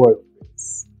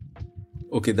phrase.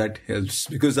 Okay, that helps,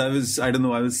 because I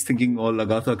was thinking all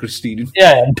Agatha Christie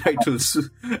titles,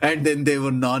 and then there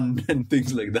were none and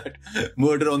things like that.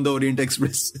 Murder on the Orient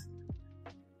Express.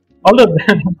 Although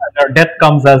death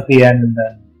comes as the end, and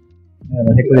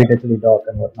then Hickory Dickory Dock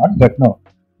and whatnot, but no.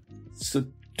 So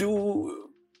two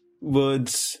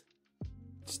words,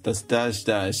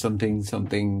 dash something,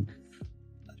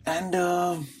 and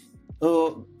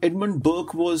Edmund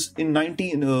Burke was in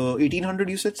 1800,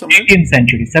 you said somewhere? 18th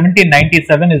century.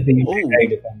 1797 is the usual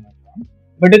guide, if I'm not wrong.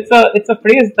 But it's a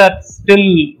phrase that's still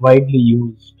widely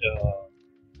used.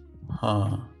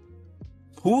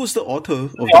 Who was the author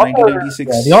of the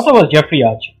 1996? Yeah, the author was Jeffrey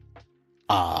Archer.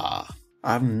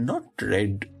 I've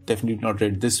definitely not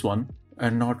read this one,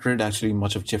 and not read actually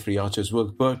much of Jeffrey Archer's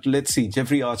work. But let's see,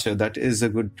 Jeffrey Archer, that is a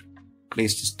good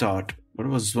place to start. What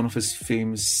was one of his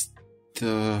famous...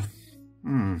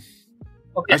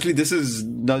 Okay. Actually, this is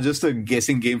now just a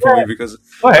guessing game for me, because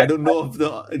I don't know of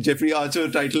the Jeffrey Archer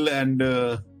title, and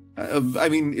I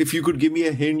mean, if you could give me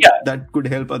a hint, that could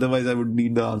help. Otherwise, I would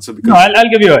need the answer. Because... No, I'll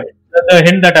give you the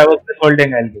hint that I was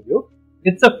withholding. I'll give you.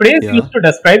 It's a phrase used to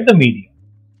describe the media.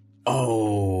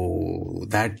 Oh,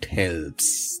 that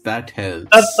helps. That's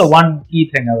the one key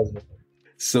thing I was looking for.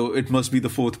 So it must be the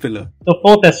fourth pillar. The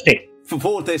fourth estate.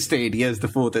 Fourth estate, yes, the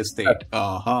fourth estate.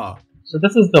 Aha. So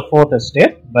this is the fourth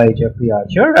estate by Jeffrey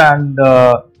Archer, and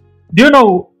do you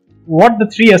know what the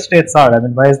three estates are? I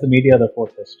mean, why is the media the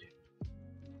fourth estate?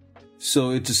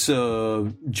 So it's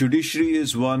judiciary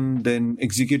is one, then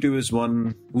executive is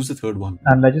one. Who's the third one?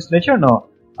 And legislature? No.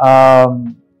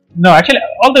 No, actually,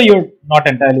 although you're not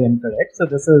entirely incorrect. So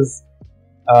this is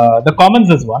the Commons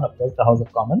is one, of course, the House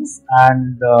of Commons,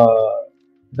 and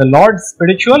the Lords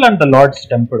Spiritual and the Lords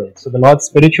Temporal. So the Lords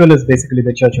Spiritual is basically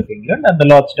the Church of England, and the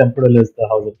Lords Temporal is the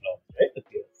House of Lords, right? The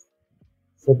peers.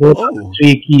 So those are the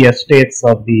three key estates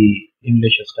of the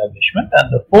English establishment,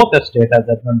 and the fourth estate, as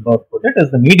Edmund Burke put it, is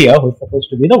the media, who's supposed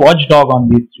to be the watchdog on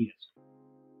these three estates.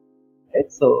 Right?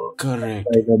 So correct.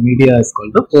 The media is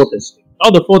called the fourth estate.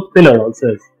 Or the fourth pillar also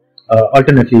is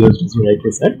alternately used, as you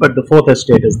rightly said, but the fourth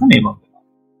estate is the name of it.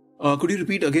 Could you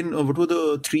repeat again, what were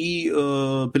the three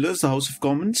pillars, the House of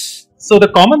Commons? So the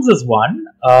Commons is one,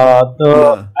 and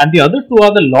the other two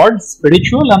are the Lords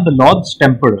Spiritual and the Lords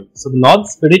Temporal. So the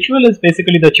Lords Spiritual is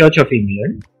basically the Church of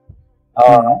England,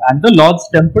 and the Lords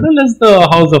Temporal is the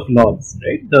House of Lords,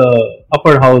 right? The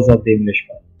upper house of the English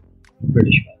Parliament,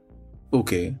 British Parliament.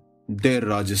 Okay, their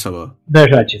Rajya Sabha. Their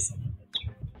Rajya Sabha.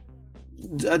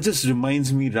 That just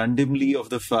reminds me randomly of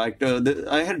the fact that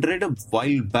I had read a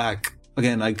while back.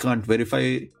 Again, I can't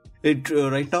verify it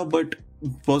right now, but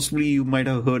possibly you might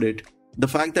have heard it. the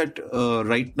fact that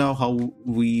right now how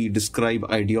we describe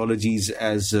ideologies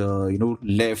as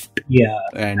left Yeah,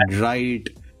 and right,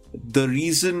 the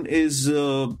reason is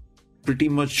pretty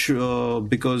much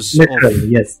because literally, of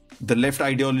yes. the left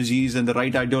ideologies and the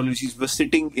right ideologies were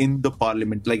sitting in the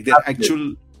parliament, like their Absolutely.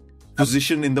 actual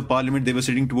position in the parliament, they were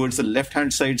sitting towards the left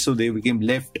hand side, so they became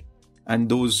left, and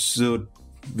those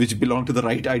which belong to the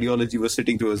right ideology were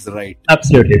sitting towards the right.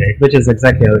 Absolutely right, which is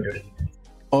exactly how it is.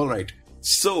 All right.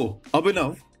 So,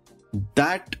 Abhinav,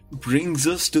 that brings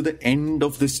us to the end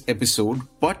of this episode,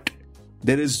 but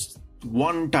there is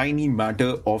one tiny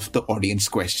matter of the audience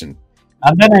question.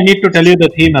 And then I need to tell you the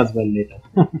theme as well later.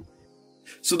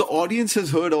 So, the audience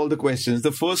has heard all the questions.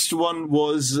 The first one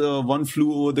was One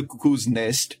Flew Over the Cuckoo's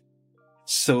Nest.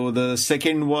 So, the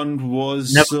second one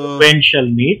was Never the twain shall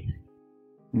meet.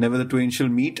 Never the Twain Shall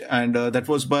Meet, and that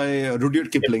was by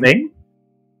Rudyard Kipling. Kipling.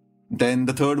 Then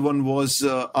the third one was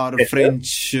our Yes,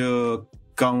 French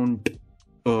Count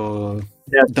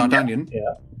D'Artagnan,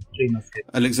 Yeah, Three Musketeers.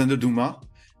 Alexander Dumas,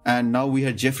 and now we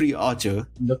had Jeffrey Archer.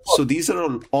 The fourth. So these are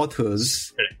all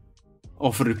authors Correct.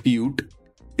 of repute.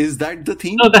 Is that the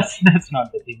theme? No, that's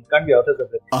not the theme. Can't be authors of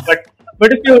the theme.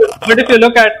 But if you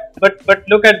look at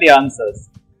look at the answers.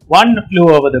 One Flew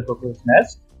Over the Cuckoo's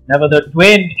Nest. Never the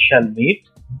Twain Shall Meet.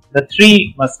 The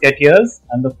Three Musketeers,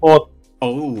 and the fourth.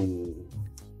 Oh,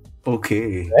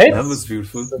 okay. Right? That was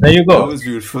beautiful. So there you go. That was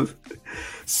beautiful.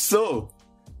 So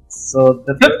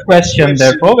The fifth question,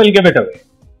 therefore, will give it away.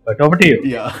 But over to you.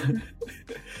 yeah.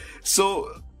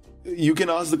 So you can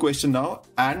ask the question now,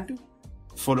 and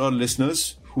for our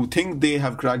listeners who think they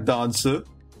have cracked the answer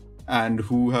and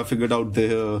who have figured out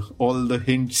all the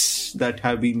hints that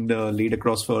have been laid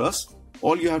across for us,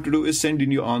 all you have to do is send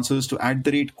in your answers to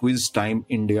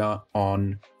 @QuizTimeIndia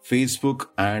on Facebook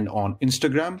and on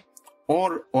Instagram,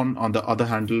 or on the other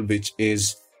handle, which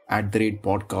is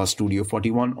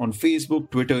 @podcaststudio41 on Facebook,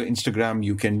 Twitter, Instagram.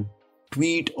 You can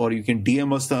tweet or you can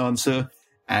DM us the answer,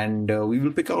 and we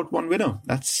will pick out one winner.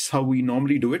 That's how we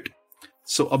normally do it.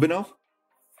 So, Abhinav,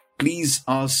 please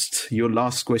ask your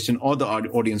last question or the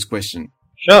audience question.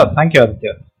 Sure. Thank you,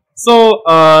 Aditya. So,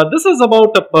 this is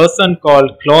about a person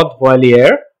called Claude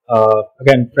Voilier,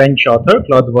 again, French author,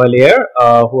 Claude Voilier,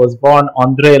 who was born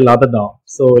André Labadin.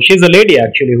 So, she's a lady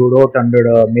actually who wrote under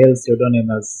a male pseudonym,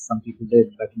 as some people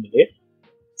did back in the day.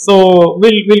 So,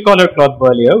 we'll call her Claude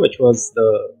Voilier, which was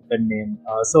the pen name.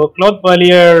 So, Claude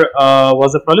Voilier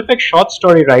was a prolific short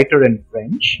story writer in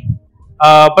French,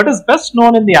 but is best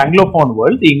known in the Anglophone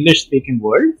world, the English-speaking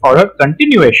world, for her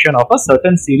continuation of a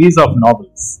certain series of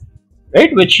novels. Right,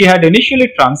 which she had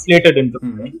initially translated into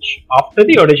French after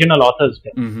the original author's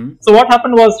death. So what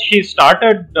happened was she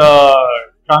started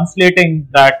translating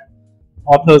that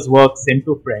author's works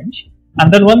into French,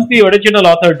 and then once the original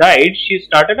author died, she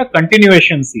started a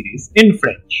continuation series in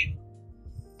French.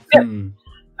 Yeah.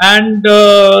 And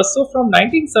so from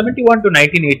 1971 to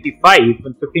 1985,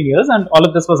 15 years, and all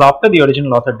of this was after the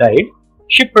original author died,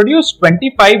 she produced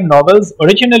 25 novels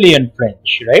originally in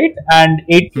French, right? And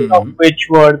 18 of which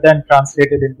were then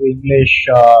translated into English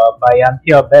by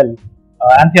Anthea Bell.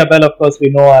 Anthea Bell, of course, we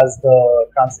know as the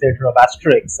translator of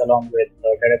Asterix, along with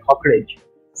Derek Hockridge.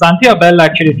 So Anthea Bell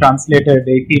actually translated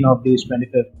 18 of these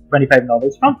 25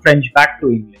 novels from French back to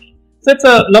English. So it's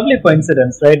a lovely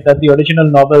coincidence, right, that the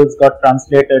original novels got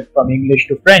translated from English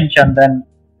to French, and then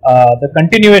the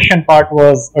continuation part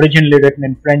was originally written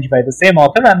in French by the same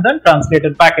author and then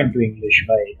translated back into English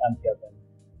by Anthea Bell.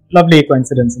 Lovely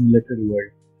coincidence in the literary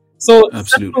world. So the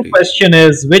simple question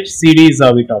is, which series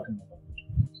are we talking about?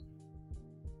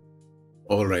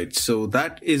 All right, so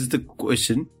that is the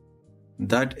question.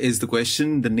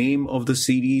 The name of the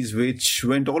series, which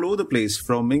went all over the place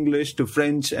from English to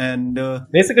French, and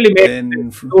basically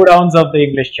made 2 rounds of the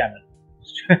English Channel.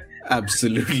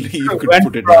 Absolutely, you could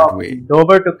put it that way.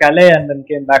 Dover to Calais and then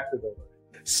came back to Dover.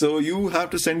 So you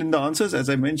have to send in the answers, as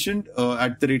I mentioned,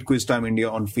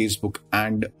 @QuizTimeIndia on Facebook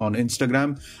and on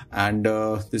Instagram. And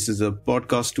this is a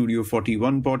Podcast Studio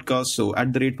 41 podcast. So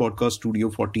 @Podcast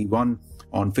Studio 41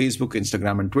 on Facebook,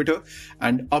 Instagram, and Twitter.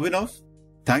 And Abhinav,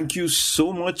 thank you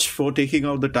so much for taking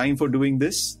out the time for doing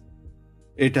this.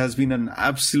 It has been an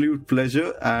absolute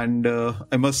pleasure, and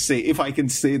I must say, if I can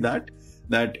say that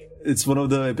it's one of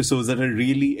the episodes that I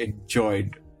really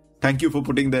enjoyed. Thank you for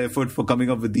putting the effort for coming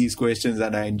up with these questions,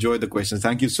 and I enjoyed the questions.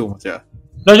 Thank you so much. Yeah.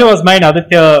 Pleasure was mine,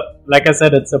 Aditya. Like I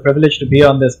said, it's a privilege to be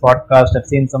on this podcast. I've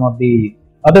seen some of the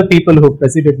other people who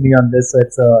preceded me on this,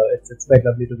 so it's quite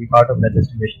lovely to be part of that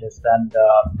distinguished list. And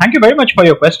thank you very much for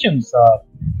your questions.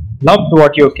 Loved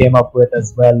what you came up with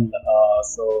as well.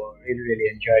 So really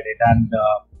enjoyed it, and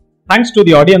thanks to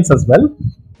the audience as well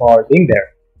for being there.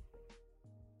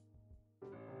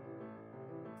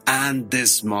 And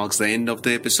this marks the end of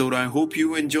the episode. I hope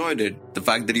you enjoyed it. The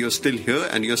fact that you're still here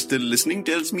and you're still listening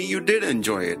tells me you did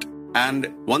enjoy it.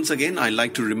 And once again, I'd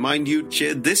like to remind you,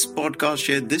 share this podcast,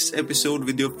 share this episode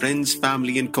with your friends,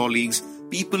 family, and colleagues,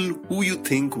 people who you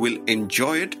think will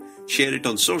enjoy it. Share it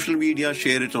on social media,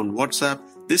 share it on WhatsApp.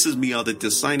 This is me,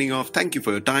 Aditya, signing off. Thank you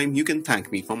for your time. You can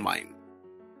thank me for mine.